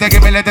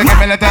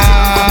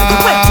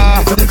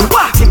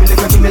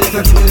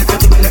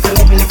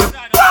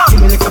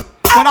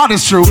 But that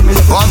is true.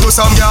 Want to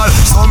some girl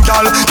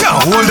can't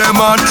hold them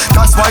man.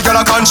 That's why girl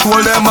I control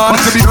them man.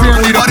 But to be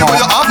fair, need a body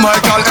where you have my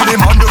girl. Any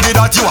man do get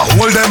that you a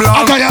hold them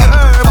long.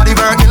 Body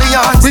worth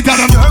millions.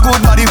 Your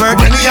good body worth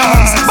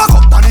millions. Back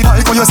up on the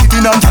bike when you're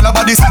sitting and tell her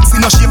body sexy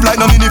no shape like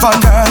no minivan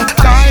girl.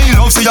 I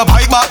love see your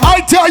bike back.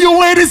 I tell you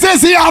ladies,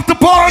 this here after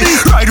party.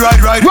 Ride on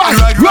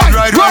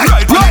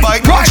the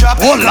bike shop.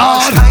 Oh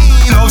Lord.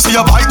 I love see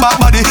your bike back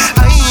body.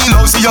 I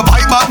love see your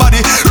bike back body.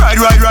 Ride.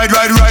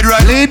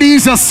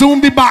 Ladies, assume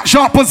the back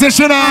shot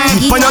position.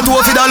 Tip on your toe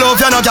for the love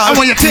you no gal.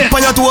 Tip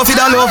on your toe for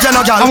the love you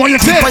no gal.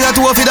 Tip on your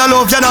toe for the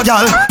love you no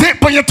gal.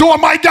 Tip on your toe,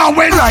 my gal.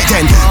 Win. Right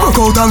then, rock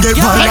out and get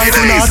wild like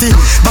a naughty.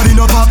 Body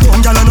no pop,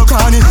 don't gal no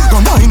cranny.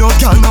 Come wind up,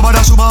 gal,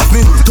 nobody should off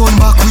me. Turn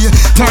back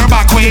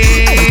way.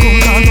 Come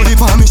down to the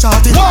palm,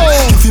 shawty.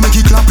 If you make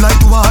it clap like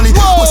Duali,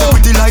 what's so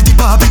pretty like the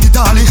Barbie, the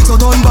dolly. So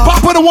turn back.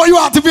 Papa, the one you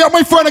activate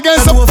my friend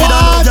against the ball.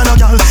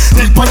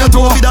 Tip on your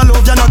toe for the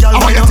love you no gal.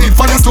 Tip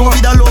on your toe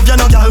for the love you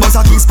no gal. What's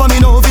a kiss for me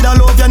no for the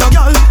love you no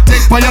gal.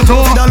 Tip on your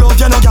toe for the love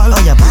you no gal.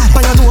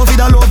 On your toe for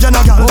the love you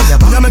no gal.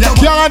 You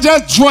can't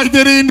just drive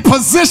it in.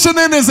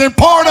 Positioning is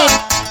important.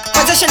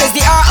 Position is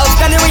the art of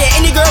gunnery.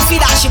 Any girl see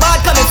that she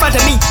bad come in front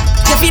of me.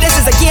 You feel this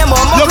is a game or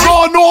mockery. You're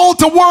gonna know how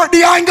to work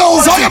the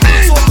angles. How you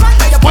mean?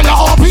 On your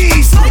whole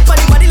piece.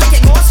 Body look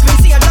at more screen.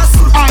 See I just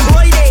ride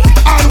it.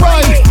 And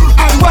ride.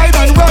 Just right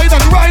on it.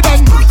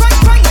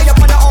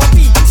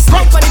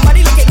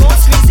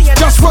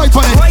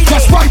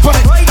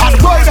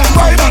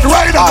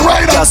 And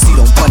ride. Just sit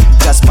on it.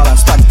 Just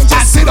balance on and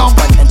just sit on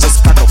and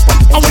just crack up on.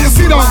 I want you to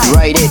sit on.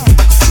 Ride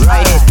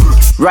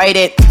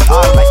it.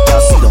 Alright, girl,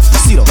 sit on.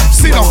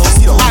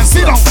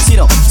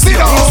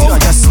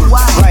 Just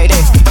ride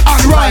it.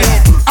 And ride.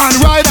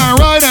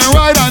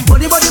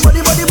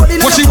 Body.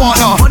 What you want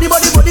now? Body now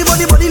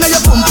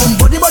your pum pum.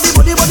 Body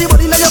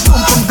now your pum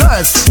pum.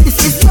 Girls, this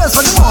is yours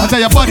for the moment. I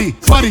tell you, body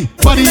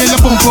and your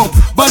pum pum.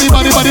 Body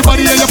and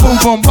your pum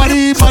pum.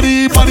 Body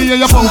and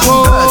your pum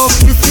pum. Girls,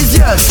 this is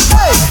yours.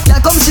 Hey, girl,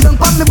 come sit down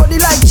on me body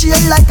like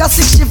chain, like a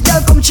 6-shift.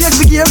 Girl, come check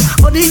me gear.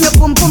 Body in your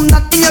pum pum,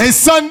 not in your. It's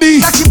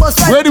Sunday.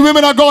 Where the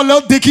women are going,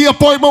 little dicky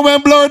appointment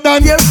when Blurr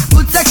done.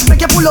 Good sex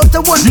make you pull out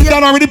the one. You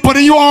done already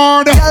putting you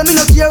on. Tell me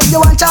no care,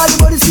 you want Charlie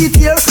body seat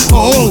here.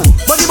 Oh.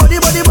 Body now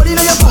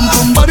your pum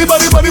pum. Body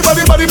pum pum.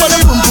 Body now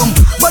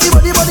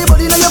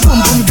your pum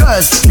pum.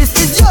 Girls, this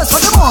is just for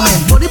the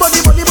moment. Body now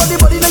your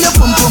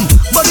pum pum.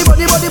 Body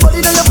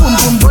now your pum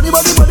pum. Body now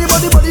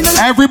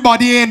your.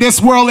 Everybody in this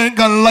world ain't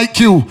gonna like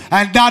you,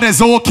 and that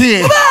is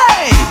okay.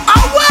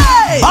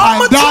 Away!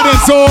 And that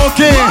is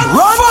okay.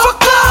 Run for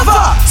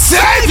cover.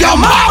 Save your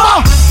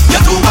mama.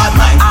 You're too bad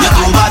mind.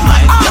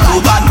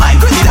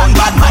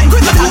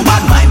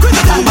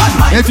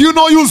 If you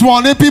know you's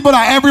wanting people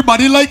that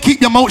everybody like,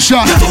 keep your mouth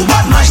shut.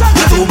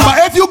 But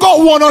if you got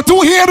one or two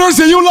haters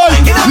that you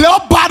like, little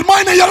bad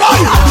mind in your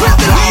life.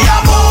 We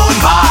are born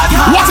bad.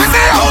 What's it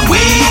name? We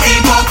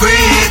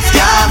hypocrites.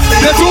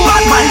 They're too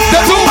bad mind.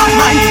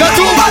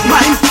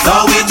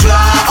 So we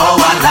try our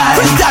life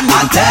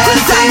and tell.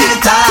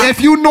 If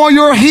you know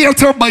you're a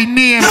hater by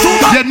name,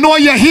 you know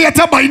you're a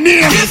hater by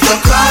name. It's the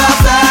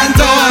cross and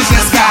touch the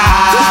sky.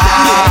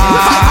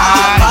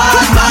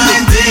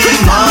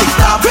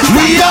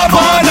 We are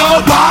born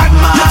out bad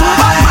man.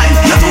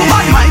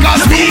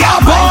 Cause we are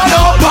born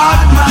out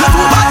bad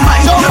man.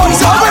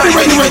 So ready.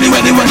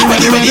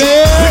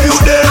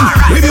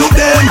 Rebuke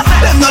them.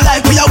 Them no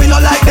like we no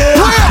like them.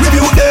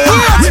 Rebuke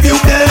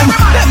them.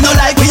 Them no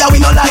like we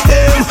no like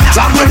them.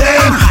 Trample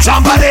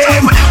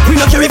them. We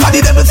no care if the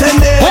devil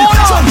send them.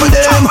 Trample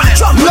them.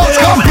 We no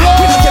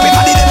care if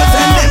the devil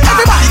send them.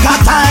 Everybody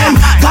got time.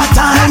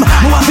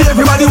 We want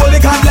everybody hold the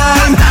card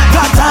line.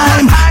 Got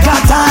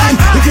time.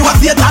 If you want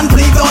Satan,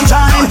 please don't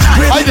shine.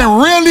 I can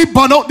really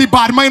burn out the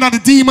bad mind and the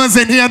demons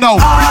in here now.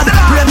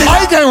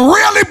 I can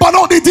really burn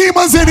out the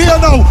demons in here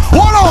now.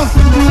 Hold on.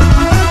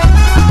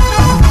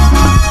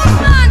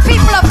 Come on,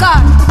 people of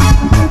God.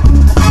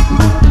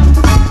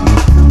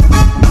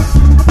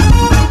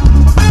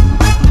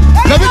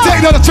 Let me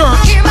take that to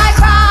church. Hear my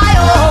cry,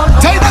 oh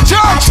Lord. Take the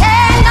church.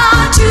 Attend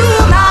unto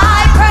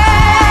my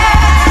prayer.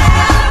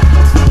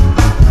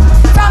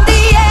 From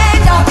the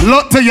end of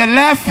Look to your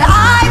left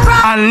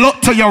and look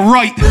to your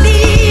right.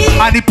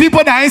 And the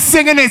people that ain't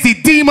singing is the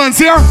demons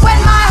here.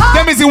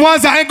 Them is the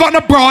ones that ain't got no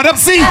broad up.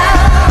 See?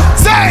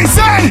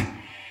 Say.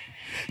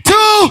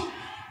 Two.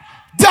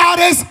 That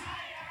is.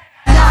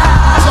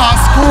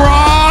 Just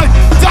cry.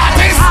 That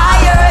is.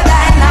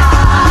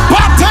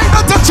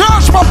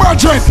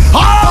 virgin.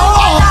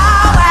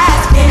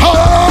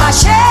 A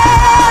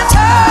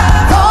shelter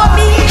for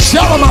me.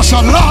 Shalom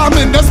shalom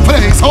in this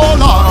place.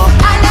 Hold on.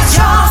 And a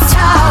strong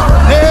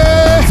tower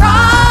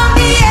from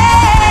the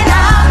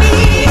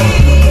enemy.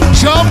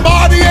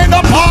 Somebody in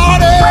the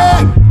party.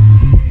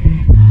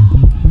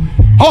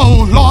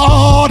 Oh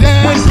Lord,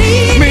 and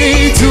lead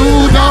me to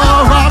the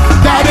rock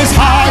that is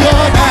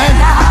higher than.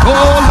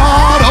 Oh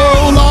Lord,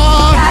 oh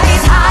Lord. That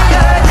is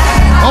higher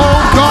than. Oh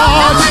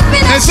God.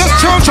 Is this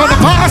church on the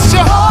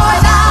pasture?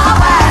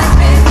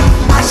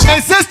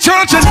 Is this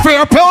church in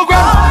Fair Pilgrim?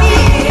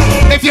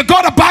 If you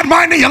got a bad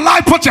mind in your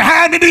life, put your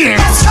hand in the air.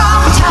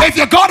 If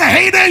you got a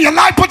hate in your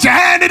life, put your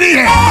hand in the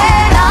air.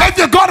 If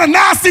you got a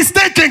nasty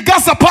stinking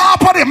gossip,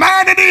 put your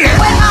hand in the air.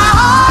 When my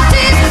heart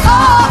is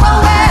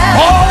overwhelmed,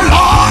 oh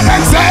Lord,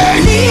 and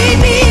say, lead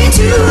me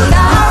to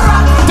the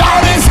rock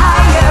that is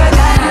higher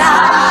than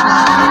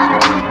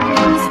life.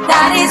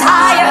 That is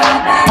higher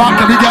than life.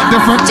 Can we get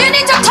different? You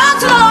need to talk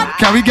to the Lord.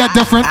 Can we get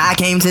different? I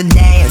came to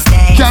dance,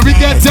 dance. Can we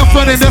get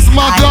different in this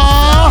mother?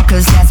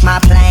 Cause that's my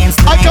plans.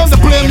 I come to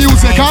play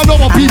music. I know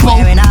my people.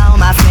 I'm wearing all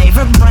my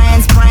favorite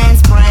brands.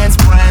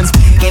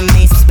 Give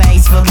me some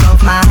space for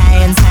both my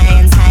hands.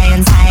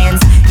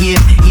 Yeah,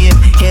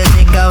 cause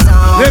it goes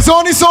on. There's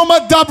only so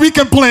much that we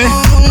can play.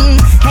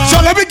 So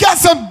let me get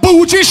some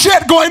bougie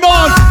shit going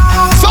on.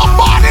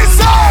 Somebody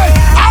say,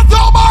 I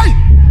don't mind.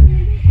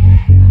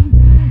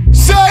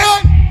 Say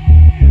it.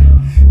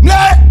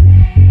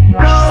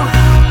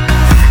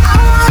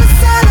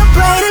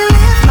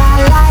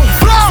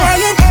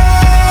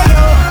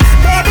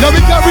 Let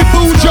me get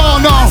rebooed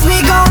y'all now.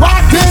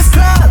 Rock this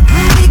club.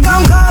 We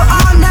gon' go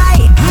all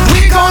night.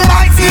 We gon'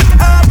 light it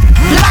up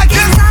like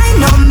it's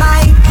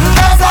dynamite.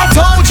 As I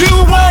told you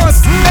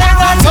once, and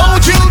I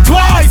told you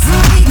twice.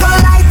 We gon'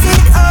 light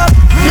it up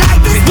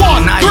like it's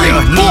 1,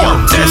 3, 4.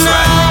 That's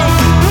right.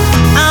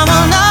 I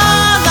will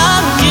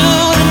love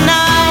you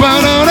tonight.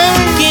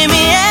 Give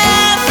me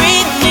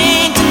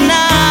everything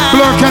tonight.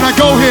 Blurr, can I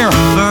go here?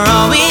 For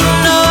all we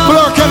know,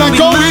 Blurr, can I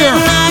go here?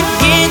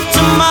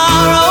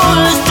 Tomorrow,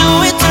 let's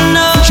do it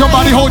tonight.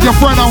 Somebody hold your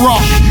friend and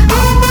rock.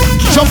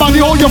 Somebody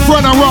hold your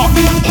friend and rock.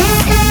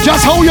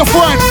 Just hold your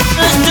friend.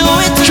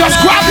 Just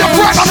grab your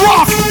friend and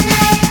rock.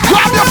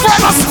 Grab your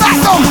friend and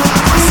smack them.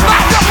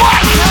 Smack your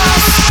friend.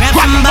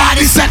 Grab your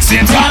body sexy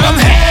and tell them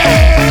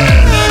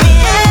hey.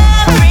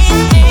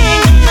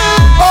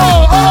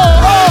 Oh, oh,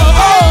 oh,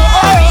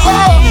 oh, oh,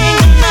 oh.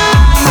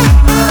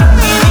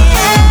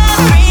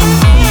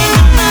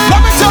 Let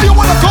me tell you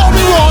what they call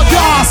me raw,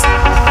 guys.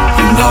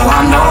 You know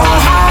I know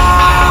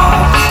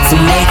how to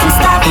make them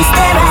stop and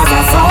stare as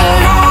I fall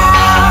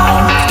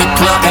out. The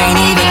club ain't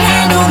even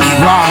handle me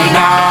right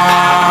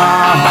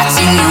now.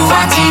 Watching me,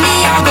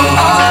 I go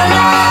all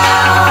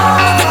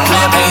out. The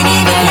club ain't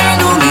even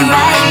handle me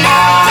right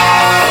now.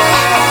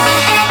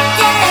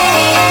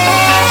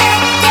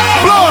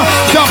 Blurr,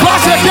 the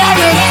boss you got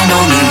it.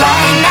 Handle me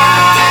right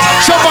now.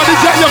 Somebody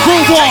get your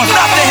groove on. 1,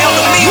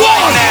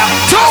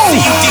 2,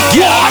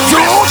 1,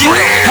 2,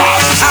 3.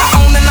 I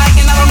own the night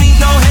and I don't need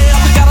no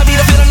help. We gotta be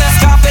the villain that's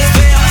Scarface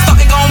bell.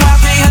 Stuck and gone wild,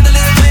 can't handle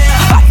this bell.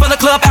 Back for the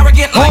club,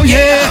 arrogant like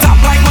yeah. Top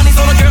like money,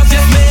 so the girls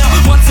just mail.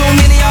 One too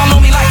many, y'all know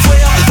me like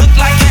 12. Look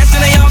like cash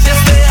and they all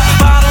just there.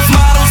 Bottles,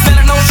 models,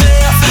 selling no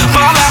shares.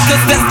 Fall out,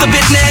 cause that's the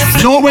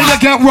business. No way to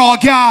get raw,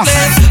 guys.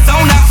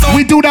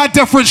 We do that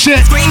different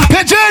shit.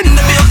 Pigeon,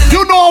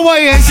 you know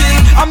what it is.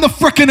 I'm the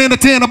freaking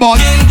entertainer, boy.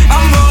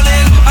 I'm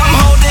rolling, I'm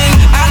holding,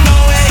 I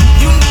know it.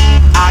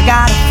 I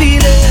got a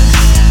feeling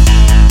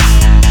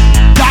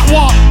that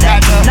what?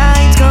 that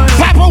tonight's gonna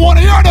Papa wanna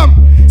hear them.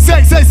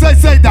 Say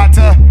that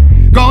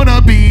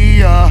gonna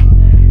be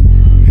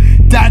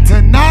that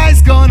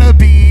tonight's gonna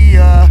be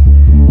that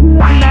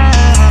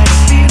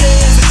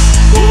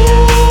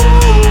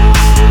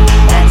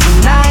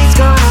tonight's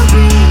gonna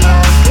be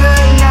a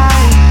good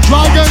night.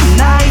 Dragon,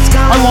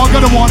 I want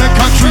to want in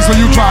countries when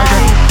you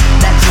dragon.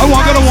 I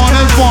want to want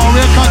in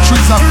foreign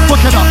countries and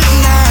fuck it up.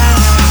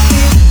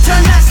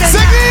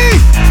 Siggy!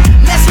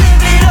 Let's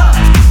live it up.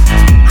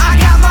 I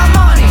got my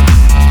money.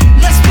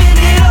 Let's spin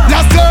it up.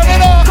 Let's turn it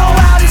up. Go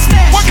out and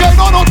smash. What going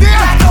on out there?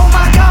 Like, oh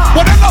my God.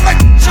 What they look like?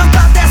 Jump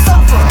out that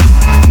sofa.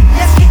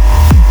 Let's get.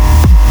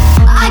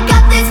 I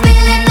got this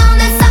feeling on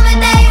the summer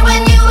day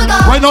when you were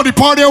gone. Right now the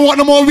party, I want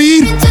no more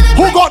weed.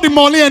 Who got the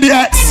money and the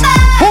X?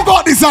 Who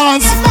got these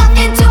hands?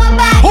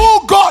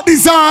 Who got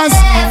these hands?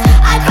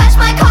 I crashed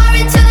my car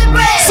into the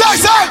bridge.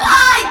 Say.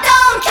 I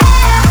don't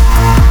care.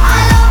 I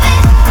love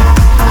it.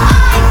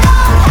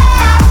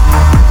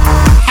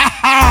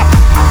 I don't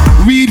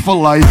care. Weed for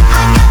life. I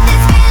got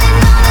this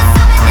feeling on the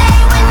summer day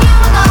when you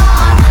were gone.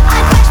 I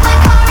crashed my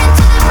car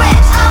into the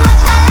bridge. I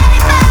watched I let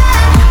it burn.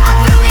 I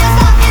threw your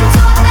stuff into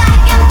a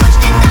bag and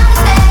pushed it down the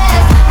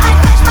stairs. I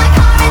crashed my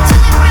car into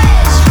the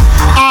bridge.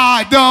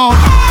 I don't.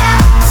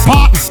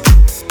 Pop.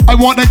 I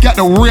want to get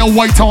the real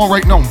white on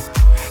right now.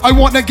 I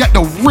want to get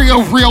the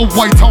real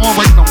white on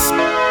right now.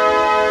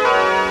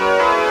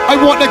 I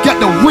want to get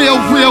the real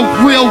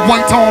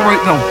white on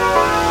right now.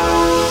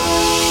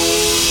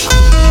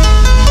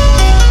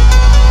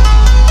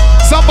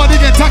 Somebody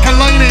can take a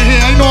line in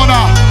here, I know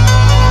that.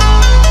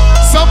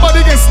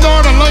 Somebody can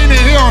snort a line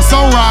in here or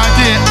so right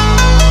here.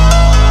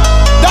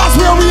 That's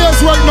where we is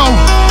right now.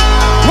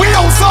 We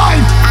outside.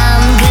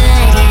 I'm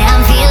good, yeah,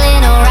 I'm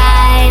feeling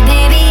alright.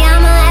 Baby,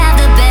 I'ma have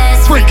the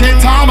best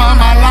freaking time of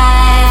my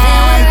life.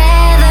 And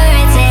wherever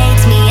it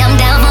takes me, I'm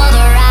down for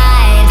the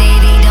ride.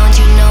 Baby, don't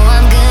you know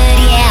I'm good,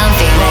 yeah, I'm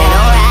feeling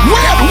alright.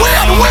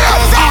 Weird.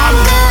 I'm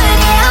good,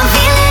 yeah, I'm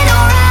feeling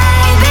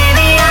alright.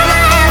 Baby, I'ma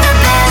have the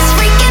best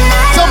freaking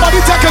night. Somebody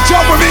take a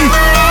jump with me.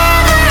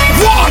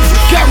 1,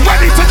 get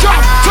ready to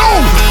jump. 2,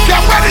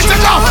 get ready to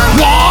jump.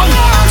 1,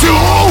 2,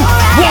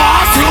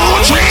 1,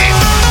 2,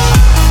 3.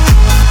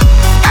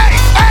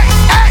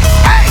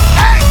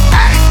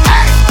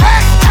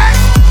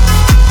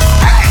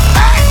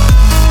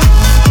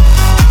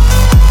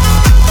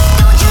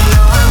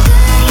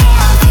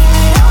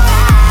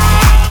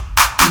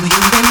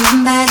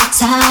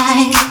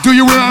 Do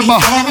you remember?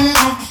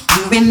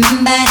 You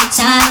remember the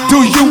time?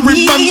 Do you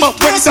remember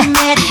when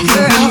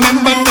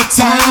remember the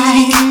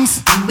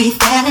times? We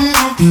fell in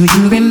love. Do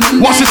you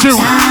remember? Watch it, you.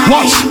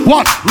 Watch.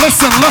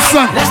 Listen. Let's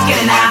get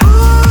it now.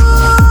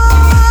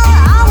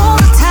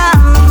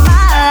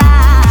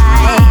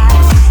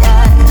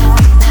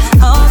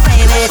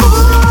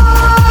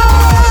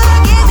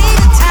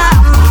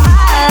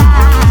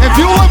 If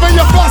you live in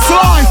your best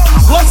life,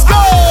 let's go!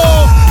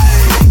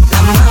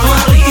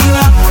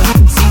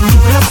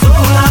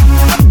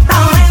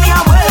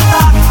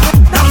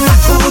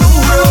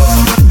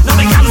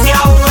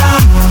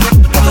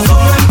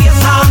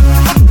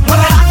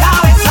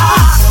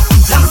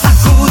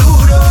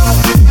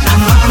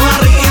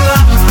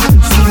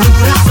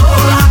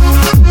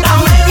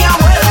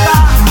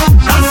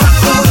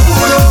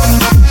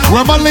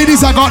 Remember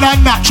ladies that got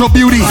that natural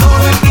beauty.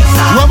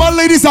 Remember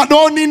ladies that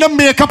don't need the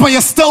makeup and you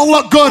still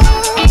look good.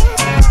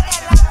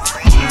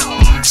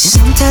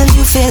 Sometimes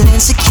you feel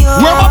insecure.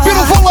 Where my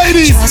beautiful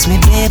ladies? Trust me,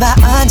 babe,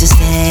 I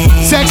understand.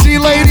 Sexy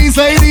ladies,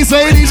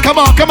 come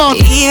on.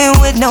 Even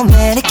with no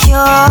manicure,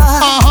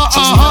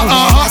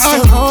 I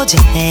still hold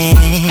your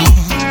hand.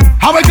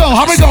 How we go?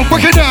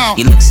 Break it down.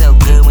 You look so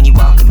good when you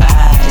walking by.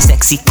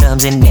 Sexy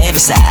comes in every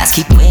size.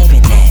 Keep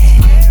wearing that.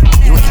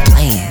 You ain't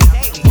playing.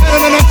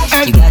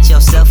 You got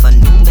yourself a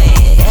new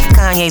man. That's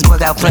Kanye's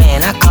workout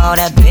plan. I call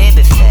that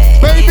baby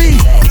fat. Baby,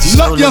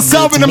 look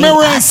yourself in the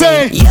mirror and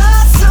say, you're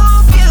so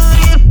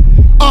beautiful.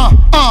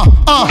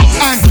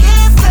 And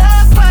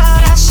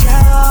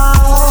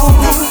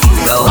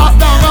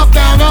up,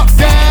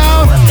 down.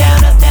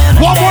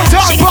 One more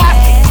time, Pop.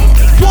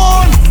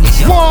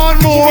 One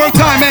more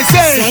time and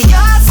say,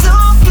 you're so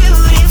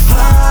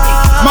beautiful.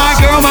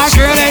 my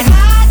girl.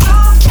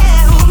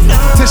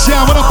 To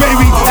share with a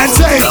baby and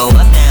say,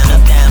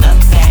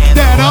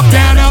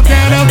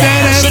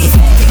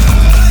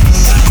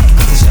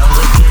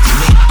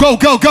 Go.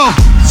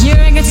 You're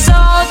a good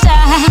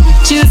soldier,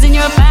 choosing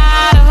your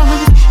battle.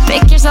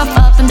 Pick yourself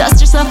up and dust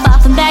yourself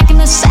off and back in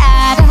the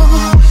saddle.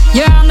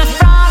 You're on the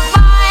front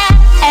line,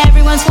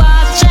 everyone's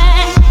watching.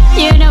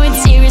 You know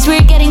it's serious,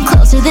 we're getting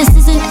closer, this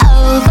isn't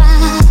over.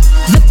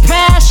 The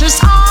pressure's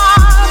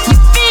on, you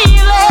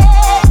feel it,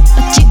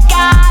 but you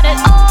got it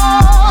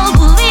all,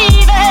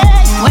 believe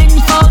it. When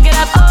you fold it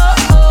up,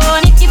 oh,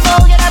 and if you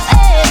fold it up,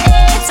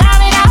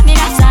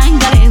 Tamina,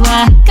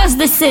 sangalewa, cause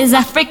this is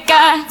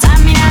Africa.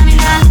 Tamina,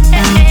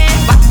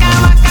 waka,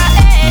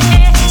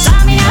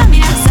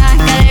 Tamina,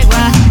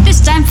 sangalewa,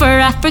 this time for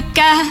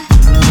Africa.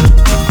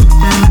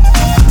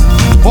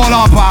 Hold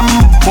on, Pop.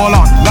 Hold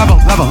on. Level.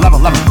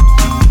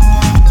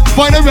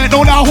 Find a red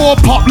on that whole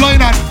pop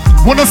line and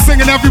wanna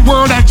singing every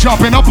word and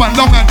jumping up and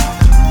down and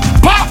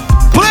Pop!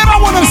 Play it, I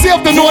wanna see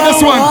if they know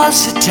this one.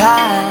 Once a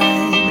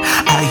time,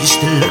 I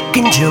used to look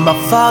into my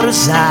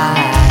father's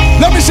eyes.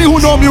 Let me see who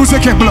know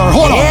music in Blur.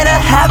 Hold on. In a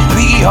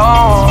happy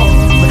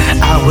home,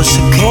 I was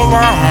a king,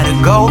 I had a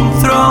golden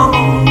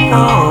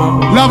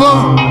throne.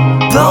 Level.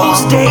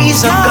 Those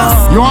days are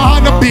gone. You are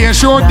on the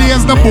bass, your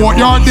days the boat,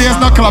 your days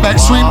the club,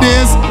 extreme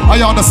days. I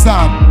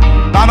understand.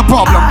 Not a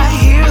problem. I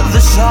hear the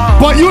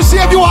song. But you see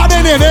if you are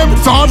in them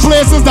some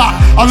places that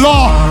a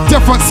lot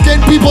different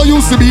skin people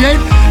used to be in.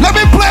 Let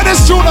me play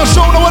this tune and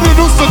show them what it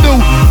used to do.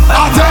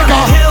 I take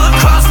a hill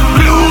across the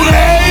blue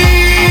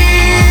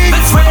lake.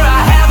 That's where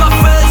I had my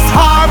first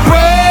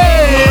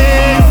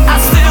heartbreak. I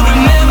still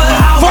remember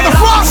how from the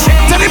front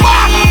to the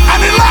back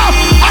and the left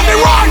and the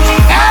right.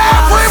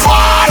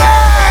 Everybody!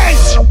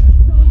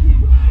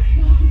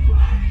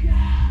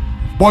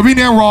 Boy, we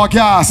near raw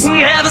gas.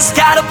 We haven't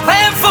got a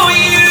plan for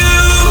you.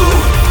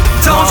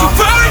 Don't you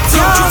worry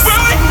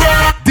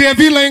now.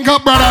 Davey, link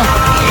up, brother.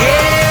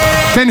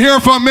 Yeah. Been here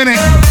for a minute.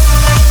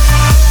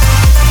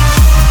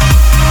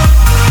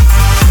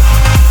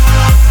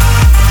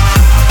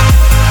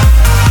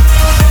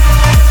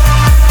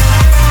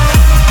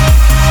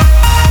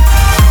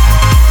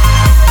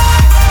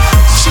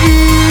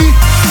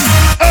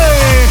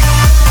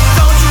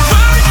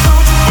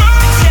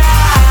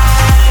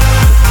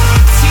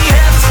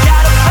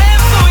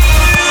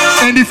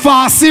 In the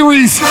Fast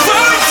series.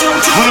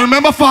 Wanna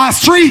remember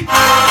Fast 3?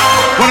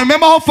 Wanna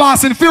remember how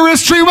Fast and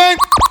Furious 3 went?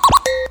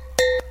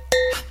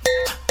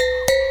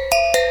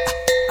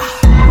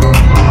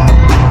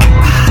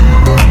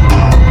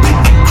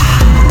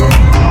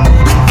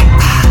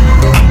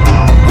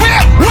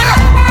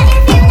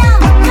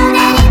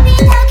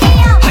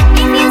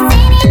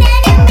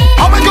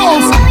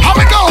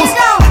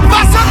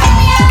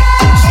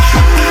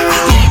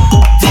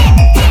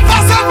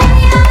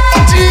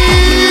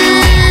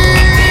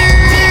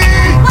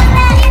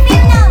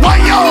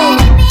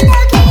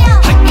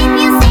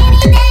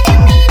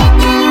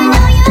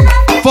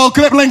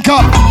 Full clip link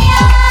up.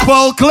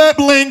 Full clip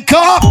link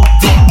up.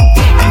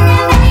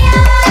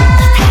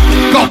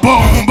 Go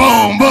boom.